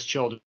did as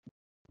children.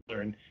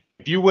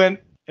 If you went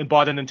and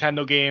bought a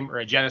Nintendo game or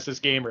a Genesis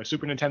game or a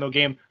Super Nintendo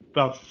game,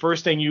 the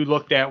first thing you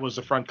looked at was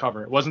the front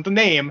cover. It wasn't the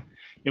name.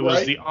 It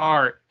was the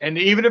art. And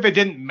even if it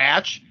didn't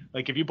match,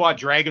 like if you bought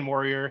Dragon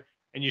Warrior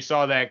and you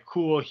saw that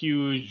cool,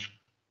 huge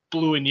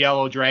blue and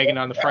yellow dragon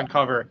on the front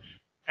cover,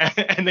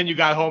 and then you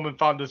got home and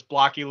found this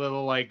blocky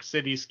little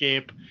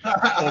cityscape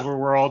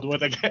overworld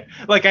with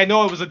I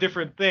know it was a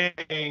different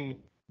thing,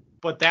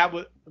 but that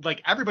was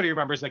everybody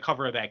remembers the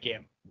cover of that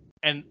game.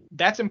 And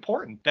that's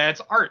important.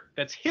 That's art.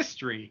 That's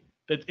history.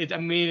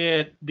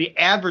 The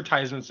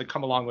advertisements that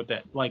come along with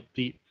it, like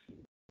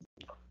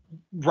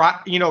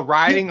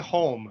riding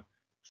home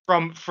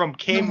from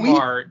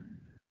Kmart,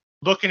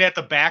 looking at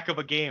the back of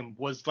a game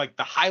was like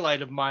the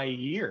highlight of my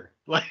year.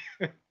 Like,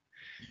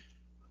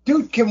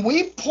 dude, can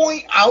we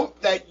point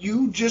out that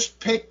you just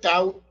picked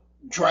out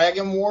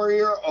Dragon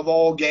Warrior of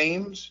all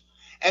games,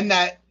 and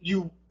that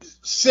you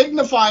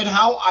signified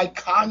how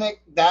iconic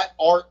that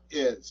art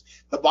is?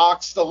 The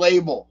box, the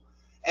label.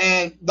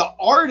 And the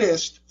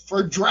artist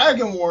for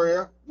Dragon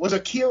Warrior was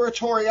Akira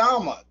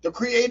Toriyama, the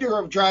creator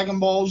of Dragon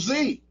Ball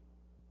Z.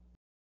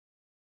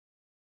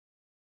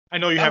 I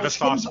know you have a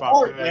soft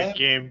spot for that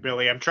game,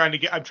 Billy. I'm trying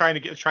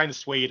to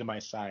sway you to my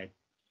side.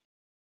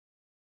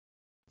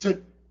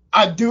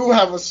 I do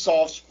have a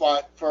soft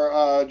spot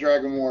for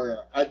Dragon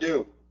Warrior. I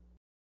do.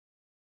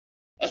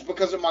 That's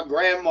because of my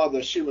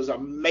grandmother. She was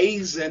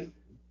amazing.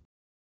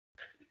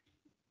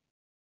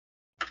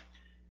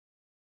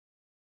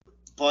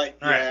 But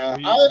yeah,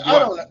 I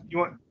don't know. You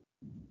want?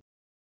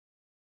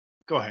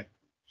 Go ahead.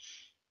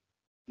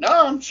 No,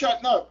 I'm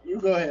shutting up. You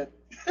go ahead.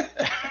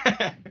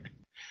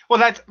 Well,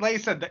 that's like I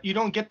said, that you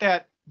don't get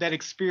that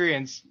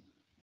experience,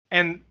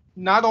 and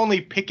not only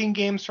picking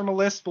games from a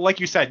list, but like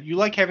you said, you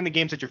like having the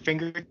games at your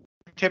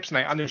fingertips, and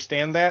I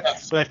understand that.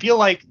 Yes. But I feel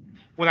like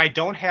when I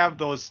don't have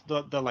those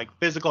the like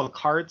physical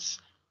carts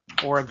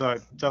or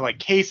the like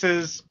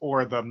cases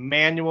or the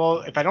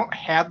manual, if I don't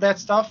have that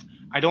stuff,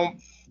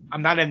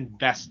 I'm not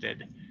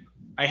invested.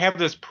 I have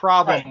this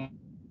problem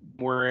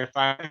where if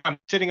I'm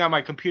sitting on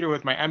my computer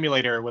with my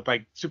emulator with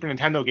like Super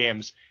Nintendo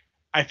games,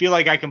 I feel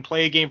like I can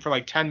play a game for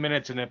like 10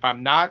 minutes, and if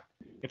I'm not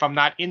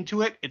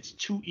into it, it's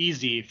too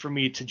easy for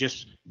me to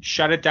just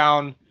shut it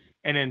down,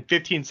 and in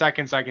 15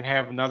 seconds I can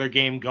have another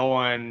game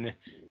going,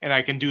 and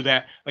I can do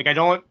that. Like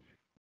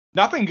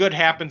nothing good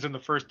happens in the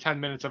first 10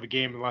 minutes of a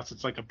game unless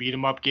it's like a beat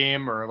 'em up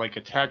game or like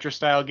a Tetris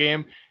style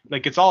game.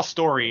 Like it's all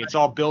story, it's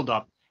all build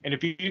up. And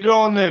if you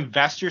don't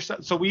invest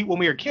yourself, so when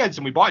we were kids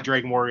and we bought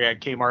Dragon Warrior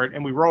at Kmart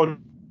and we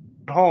rode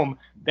home,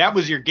 that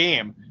was your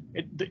game.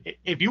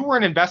 If you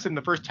weren't invested in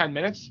the first 10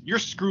 minutes, you're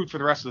screwed for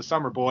the rest of the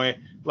summer, boy.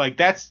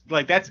 That's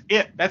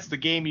it. That's the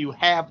game you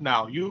have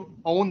now. You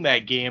own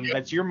that game.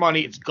 That's your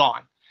money. It's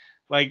gone.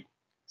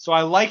 So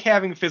I like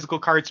having physical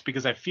carts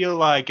because I feel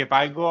like if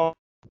I go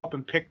up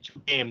and pick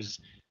 2 games,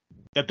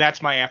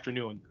 that's my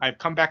afternoon. I've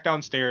come back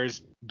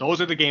downstairs.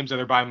 Those are the games that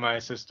are by my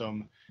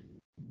system.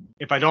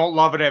 If I don't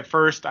love it at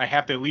first, I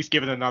have to at least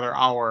give it another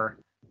hour.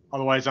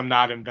 Otherwise, I'm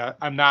not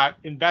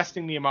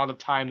investing the amount of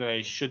time that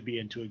I should be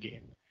into a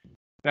game.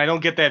 And I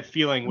don't get that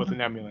feeling with an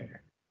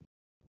emulator.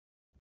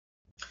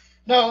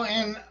 No,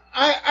 and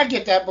I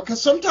get that because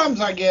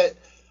sometimes I get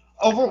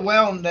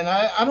overwhelmed, and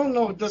I don't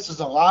know if this is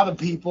a lot of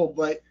people,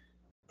 but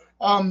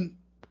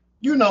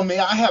you know me,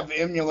 I have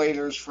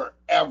emulators for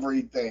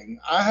everything.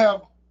 I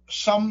have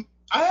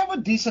a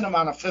decent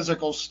amount of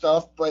physical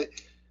stuff, but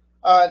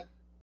I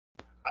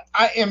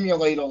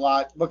emulate a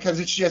lot because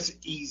it's just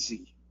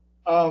easy.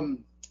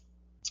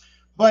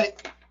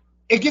 But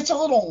it gets a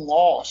little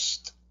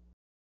lost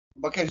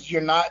because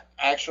you're not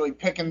actually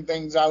picking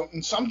things out.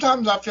 And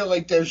sometimes I feel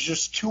like there's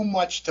just too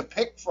much to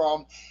pick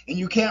from, and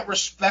you can't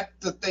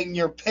respect the thing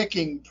you're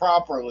picking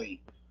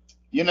properly.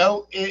 You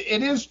know,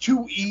 it is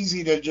too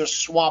easy to just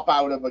swap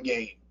out of a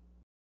game.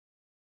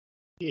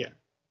 Yeah.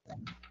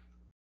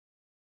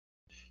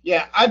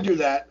 Yeah, I do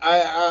that.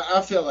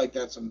 I feel like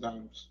that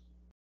sometimes.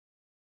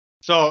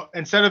 So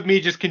instead of me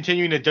just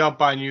continuing to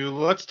dump on you,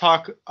 let's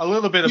talk a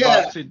little bit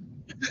about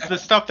the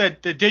stuff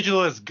that the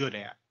digital is good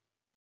at.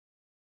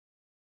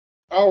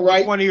 All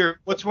right.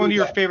 What's one of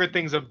your favorite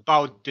things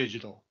about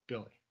digital,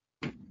 Billy?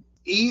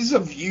 Ease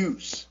of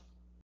use.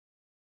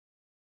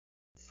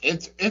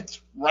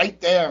 It's right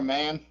there,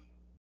 man.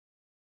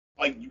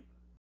 Like,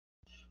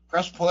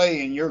 press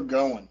play and you're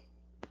going.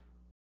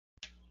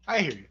 I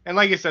hear you. And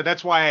like I said,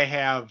 that's why I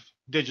have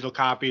digital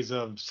copies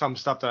of some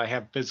stuff that I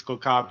have physical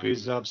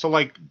copies of. So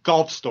like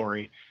Golf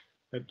Story,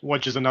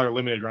 which is another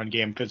limited run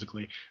game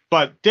physically.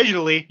 But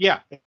digitally, yeah,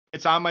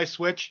 it's on my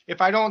Switch.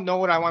 If I don't know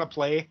what I want to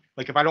play,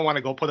 like if I don't want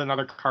to go put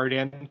another card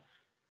in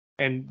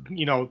and,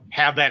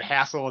 have that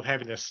hassle of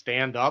having to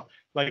stand up,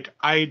 like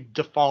I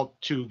default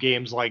to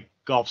games like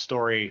Golf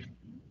Story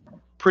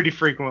pretty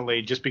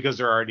frequently just because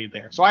they're already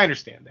there. So I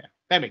understand that.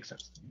 That makes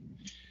sense.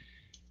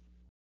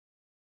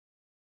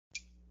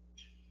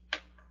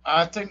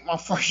 I think my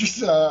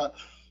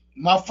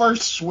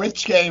first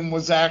Switch game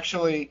was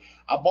actually,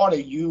 I bought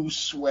a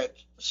used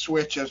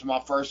Switch as my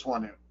first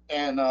one,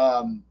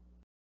 and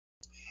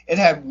it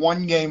had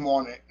one game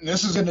on it. And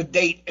this is going to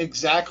date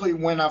exactly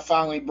when I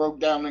finally broke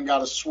down and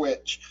got a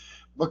Switch,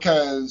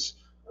 because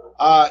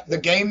the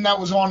game that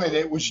was on it,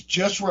 it was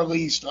just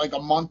released like a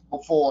month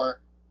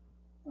before,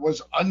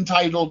 was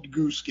Untitled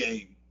Goose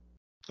Game.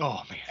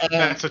 Oh man,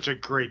 that's such a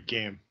great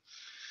game.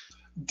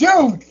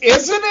 Dude,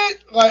 isn't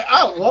it? Like,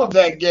 I love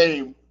that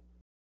game.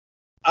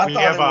 We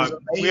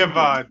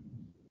have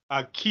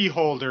a key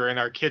holder in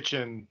our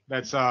kitchen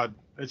that's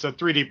it's a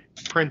 3D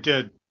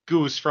printed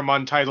goose from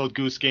Untitled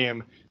Goose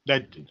Game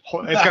that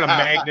it's got a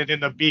magnet in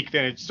the beak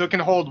that so it can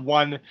hold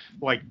one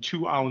like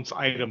 2-ounce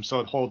item, so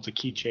it holds a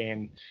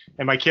keychain.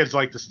 And my kids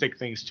like to stick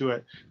things to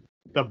it.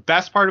 The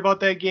best part about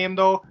that game,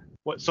 though,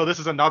 so this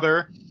is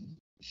another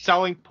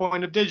selling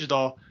point of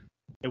digital.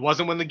 It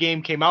wasn't when the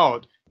game came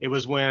out. It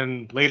was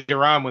when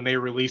later on when they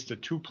released a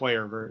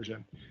 2-player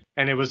version,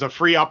 and it was a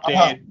free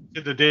update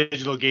to the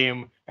digital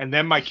game, and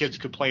then my kids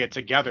could play it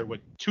together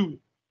with two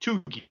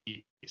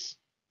geese.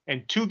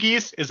 And 2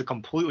 geese is a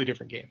completely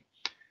different game.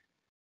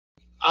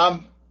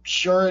 I'm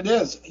sure it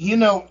is. You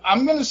know,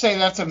 I'm going to say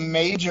that's a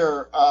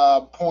major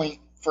point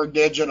for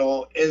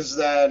digital is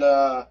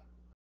that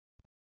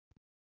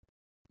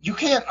you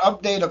can't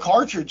update a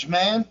cartridge,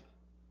 man.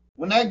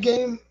 When that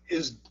game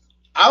is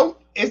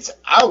out, it's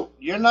out.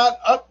 You're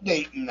not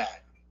updating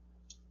that.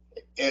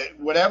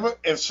 Whatever.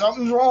 If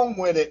something's wrong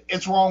with it,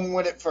 it's wrong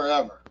with it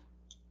forever.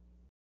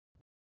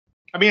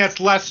 I mean, that's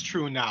less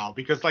true now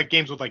because like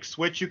games with like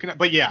Switch, you can.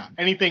 But yeah,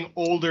 anything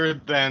older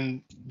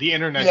than the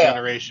internet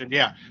generation,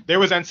 yeah. There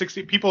was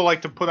N60. People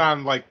like to put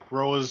on like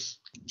rose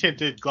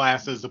tinted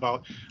glasses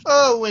about,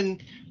 oh,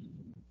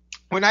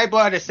 when I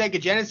bought a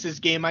Sega Genesis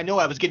game, I know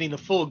I was getting the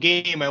full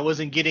game. I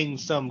wasn't getting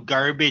some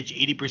garbage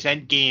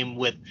 80% game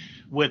with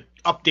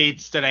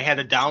updates that I had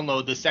to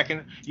download the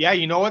second. Yeah,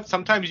 you know what?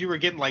 Sometimes you were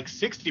getting like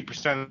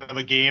 60% of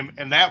a game,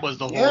 and that was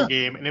the whole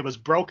game, and it was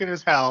broken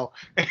as hell,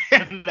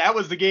 and that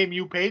was the game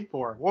you paid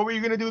for. What were you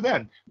going to do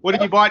then? What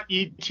if you bought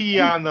E.T.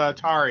 on the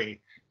Atari?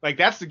 Like,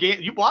 that's the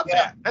game. You bought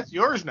that. That's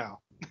yours now.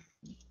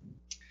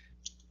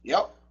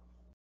 Yep.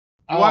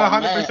 You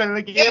want 100% of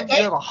the game?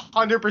 You have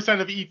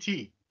 100% of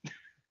E.T.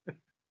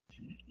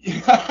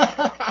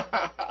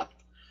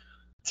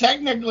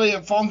 Technically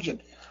it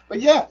functioned. But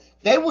yeah,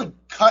 they would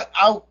cut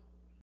out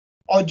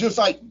or just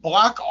like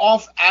block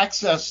off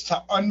access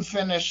to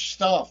unfinished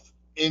stuff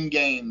in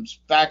games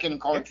back in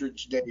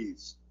cartridge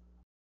days.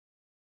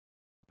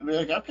 And be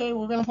like, okay,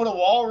 we're going to put a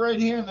wall right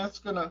here and that's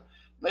going to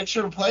make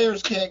sure the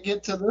players can't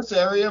get to this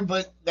area,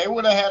 but they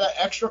would have had an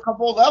extra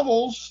couple of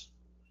levels,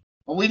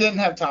 but we didn't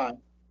have time.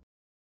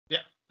 Yeah.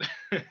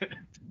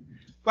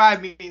 But I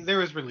mean, there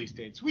was release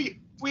dates. We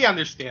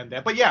understand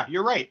that. But yeah,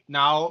 you're right.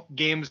 Now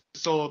games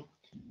sold.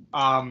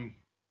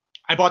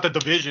 I bought The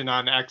Division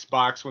on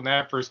Xbox when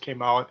that first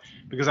came out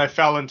because I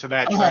fell into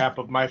that trap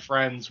of my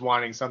friends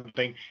wanting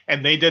something,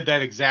 and they did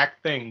that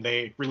exact thing.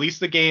 They released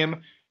the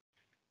game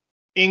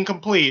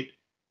incomplete,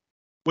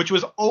 which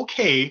was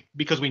okay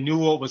because we knew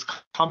what was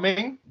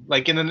coming.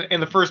 Like in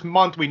the first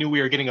month, we knew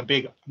we were getting a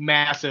big,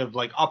 massive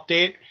like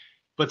update,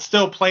 but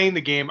still playing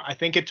the game. I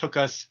think it took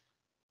us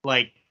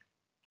like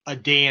a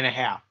day and a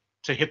half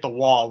to hit the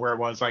wall where it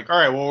was like, all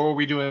right, well, what are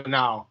we doing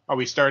now? Are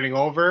we starting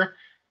over?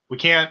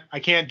 I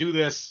can't do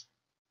this,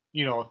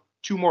 2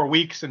 more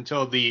weeks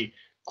until the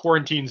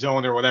quarantine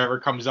zone or whatever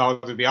comes out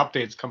or the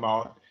updates come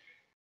out.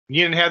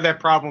 You didn't have that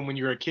problem when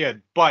you were a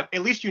kid, but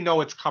at least you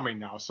know it's coming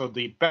now. So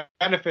the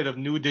benefit of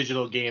new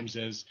digital games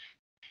is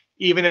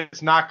even if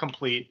it's not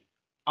complete,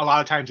 a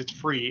lot of times it's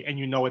free and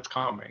you know it's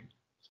coming.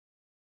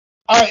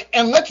 All right,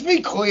 and let's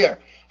be clear.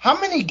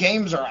 How many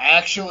games are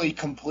actually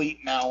complete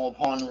now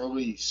upon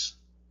release?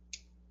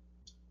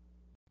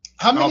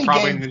 How many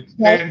games?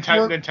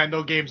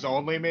 Nintendo games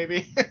only,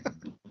 maybe?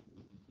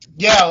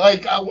 Yeah,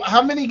 like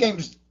how many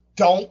games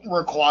don't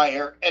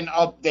require an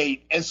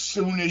update as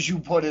soon as you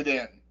put it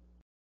in?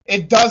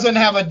 It doesn't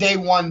have a day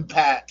one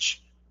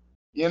patch.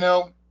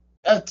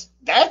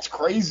 That's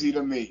crazy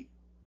to me.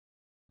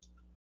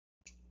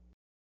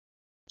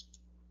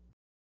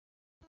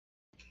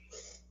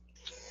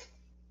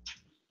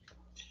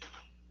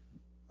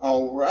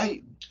 All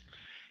right.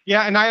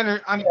 Yeah, and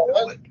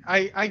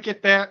I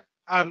get that.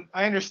 I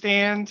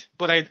understand,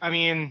 but I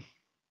mean,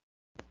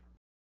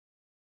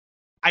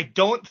 I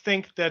don't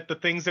think that the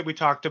things that we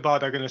talked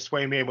about are going to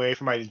sway me away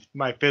from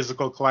my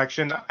physical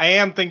collection. I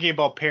am thinking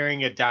about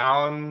paring it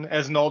down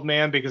as an old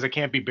man because I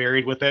can't be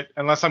buried with it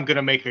unless I'm going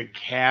to make a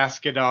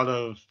casket out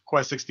of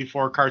Quest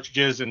 64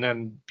 cartridges and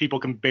then people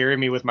can bury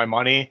me with my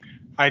money.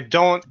 I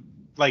don't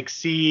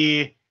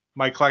see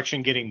my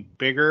collection getting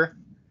bigger.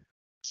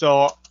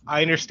 So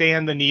I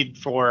understand the need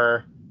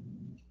for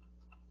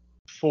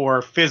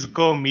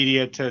physical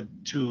media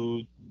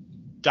to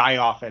die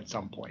off at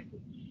some point.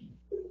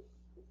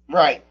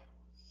 Right.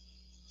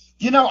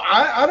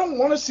 I don't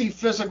want to see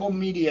physical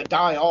media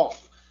die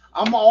off.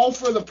 I'm all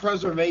for the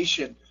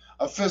preservation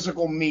of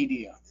physical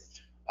media.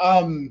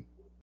 But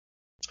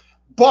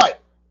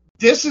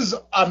this is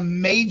a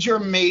major,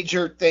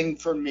 major thing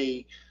for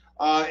me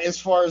as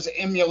far as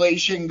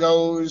emulation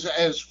goes,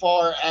 as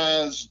far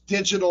as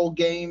digital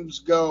games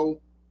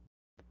go.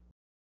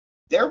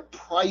 They're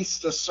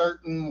priced a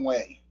certain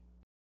way.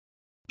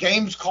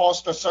 Games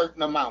cost a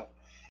certain amount,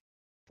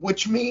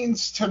 which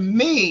means to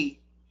me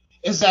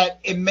is that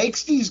it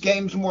makes these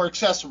games more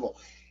accessible.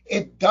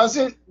 It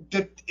doesn't.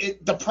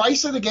 The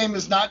price of the game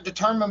is not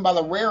determined by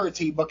the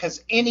rarity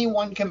because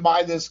anyone can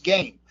buy this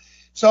game.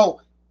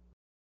 So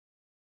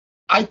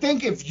I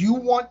think if you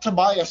want to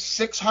buy a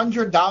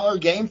 $600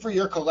 game for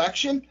your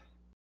collection,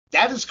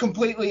 that is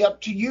completely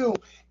up to you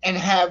and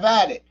have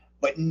at it.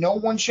 but no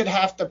one should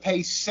have to pay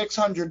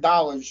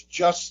 $600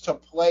 just to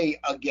play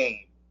a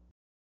game.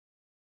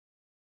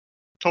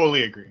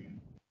 Totally agree.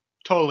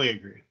 Totally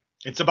agree.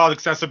 It's about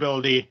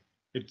accessibility.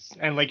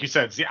 And like you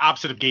said, it's the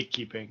opposite of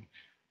gatekeeping.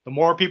 The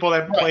more people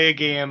that play a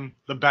game,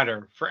 the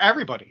better for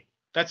everybody.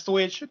 That's the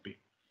way it should be.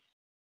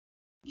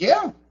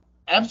 Yeah,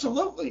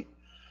 absolutely.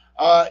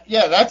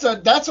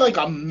 That's like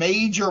a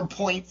major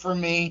point for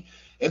me.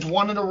 It's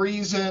one of the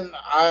reasons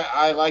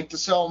I like to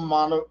sell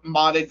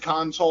modded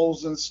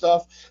consoles and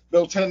stuff.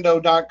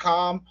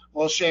 Billtendo.com.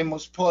 Well,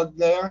 shameless plug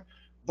there.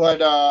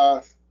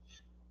 But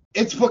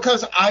it's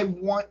because I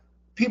want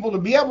people to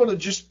be able to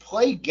just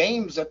play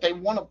games that they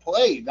want to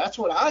play. That's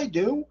what I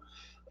do.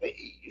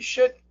 You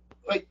should,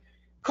 like,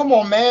 come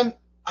on, man.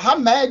 How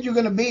mad you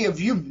gonna be if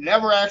you've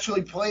never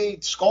actually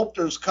played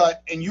Sculptor's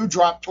Cut and you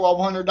drop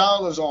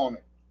 $1,200 on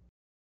it?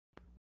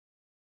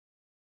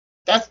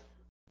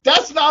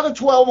 That's not a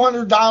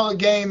 $1,200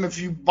 game if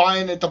you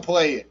buying it to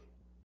play it.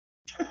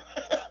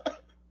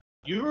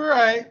 You were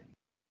right.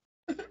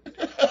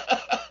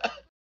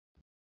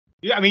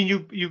 Yeah, I mean,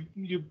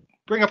 you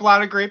bring up a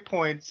lot of great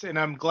points, and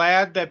I'm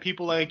glad that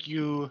people like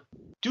you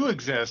do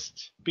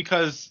exist,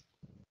 because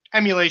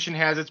emulation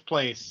has its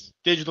place,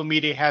 digital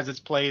media has its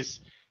place,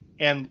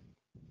 and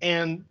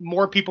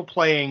more people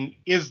playing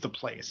is the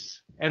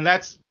place. And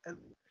that's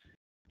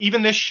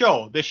even this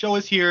show. This show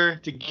is here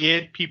to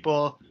get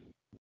people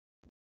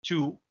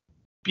to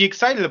be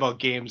excited about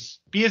games,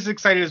 be as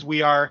excited as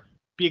we are,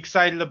 be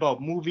excited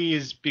about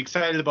movies, be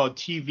excited about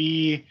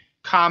TV,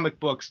 comic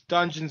books,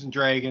 Dungeons and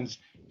Dragons.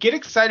 Get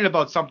excited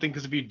about something,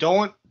 because if you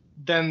don't,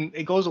 then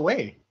it goes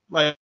away.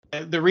 Like,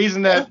 the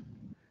reason that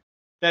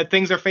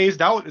things are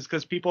phased out is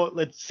because people,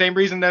 it's the same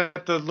reason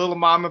that the little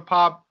mom and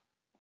pop,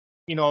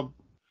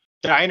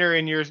 diner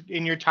in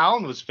your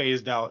town was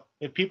phased out.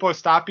 If people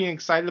stop being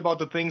excited about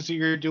the things that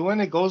you're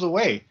doing, it goes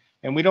away.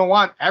 And we don't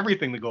want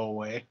everything to go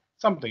away.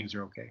 Some things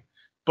are okay,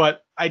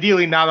 but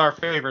ideally not our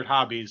favorite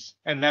hobbies.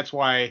 And that's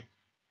why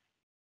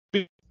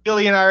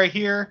Billy and I are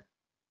here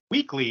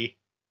weekly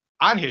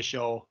on his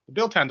show, the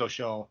Billtendo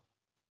Show,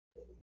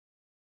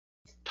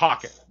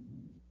 talking.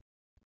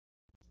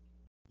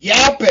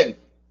 Yapping.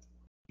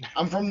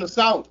 I'm from the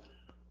South.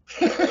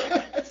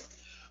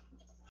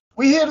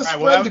 We here to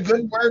spread the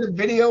good word of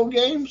video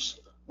games.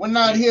 We're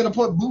not here to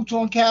put boots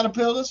on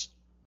caterpillars.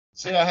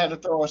 See, I had to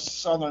throw a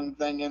Southern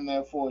thing in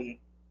there for you.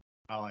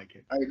 I like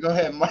it. All right, go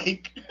ahead,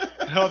 Mike.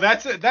 No,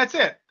 that's it. That's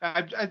it.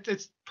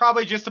 It's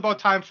probably just about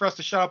time for us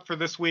to shut up for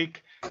this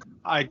week.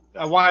 I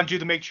wanted you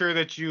to make sure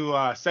that you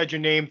said your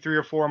name 3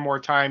 or 4 more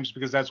times,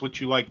 because that's what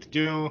you like to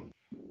do.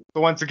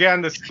 So once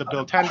again, this is the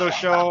Billtendo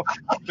Show,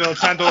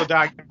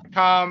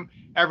 Billtendo.com.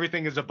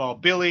 Everything is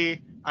about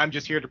Billy. I'm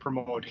just here to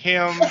promote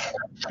him.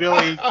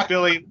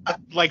 Billy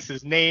likes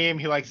his name.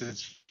 He likes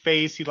his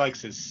face. He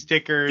likes his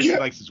stickers. He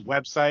likes his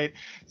website.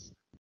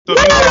 So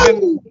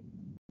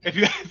if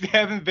you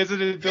haven't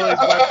visited Billy's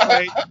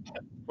website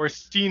or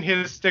seen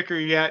his sticker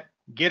yet,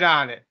 get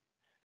on it.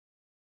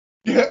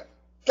 Yeah.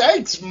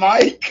 Thanks,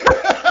 Mike.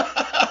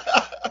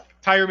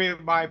 Tire me,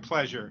 my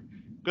pleasure.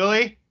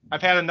 Billy,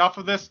 I've had enough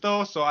of this,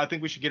 though, so I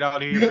think we should get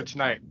out of here for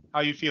tonight.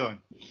 How you feeling?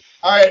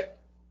 All right.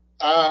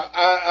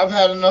 I've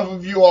had enough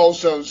of you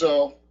also, so.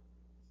 All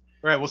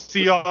right, we'll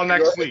see you all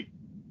next week.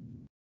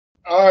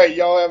 All right,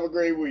 y'all have a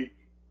great week.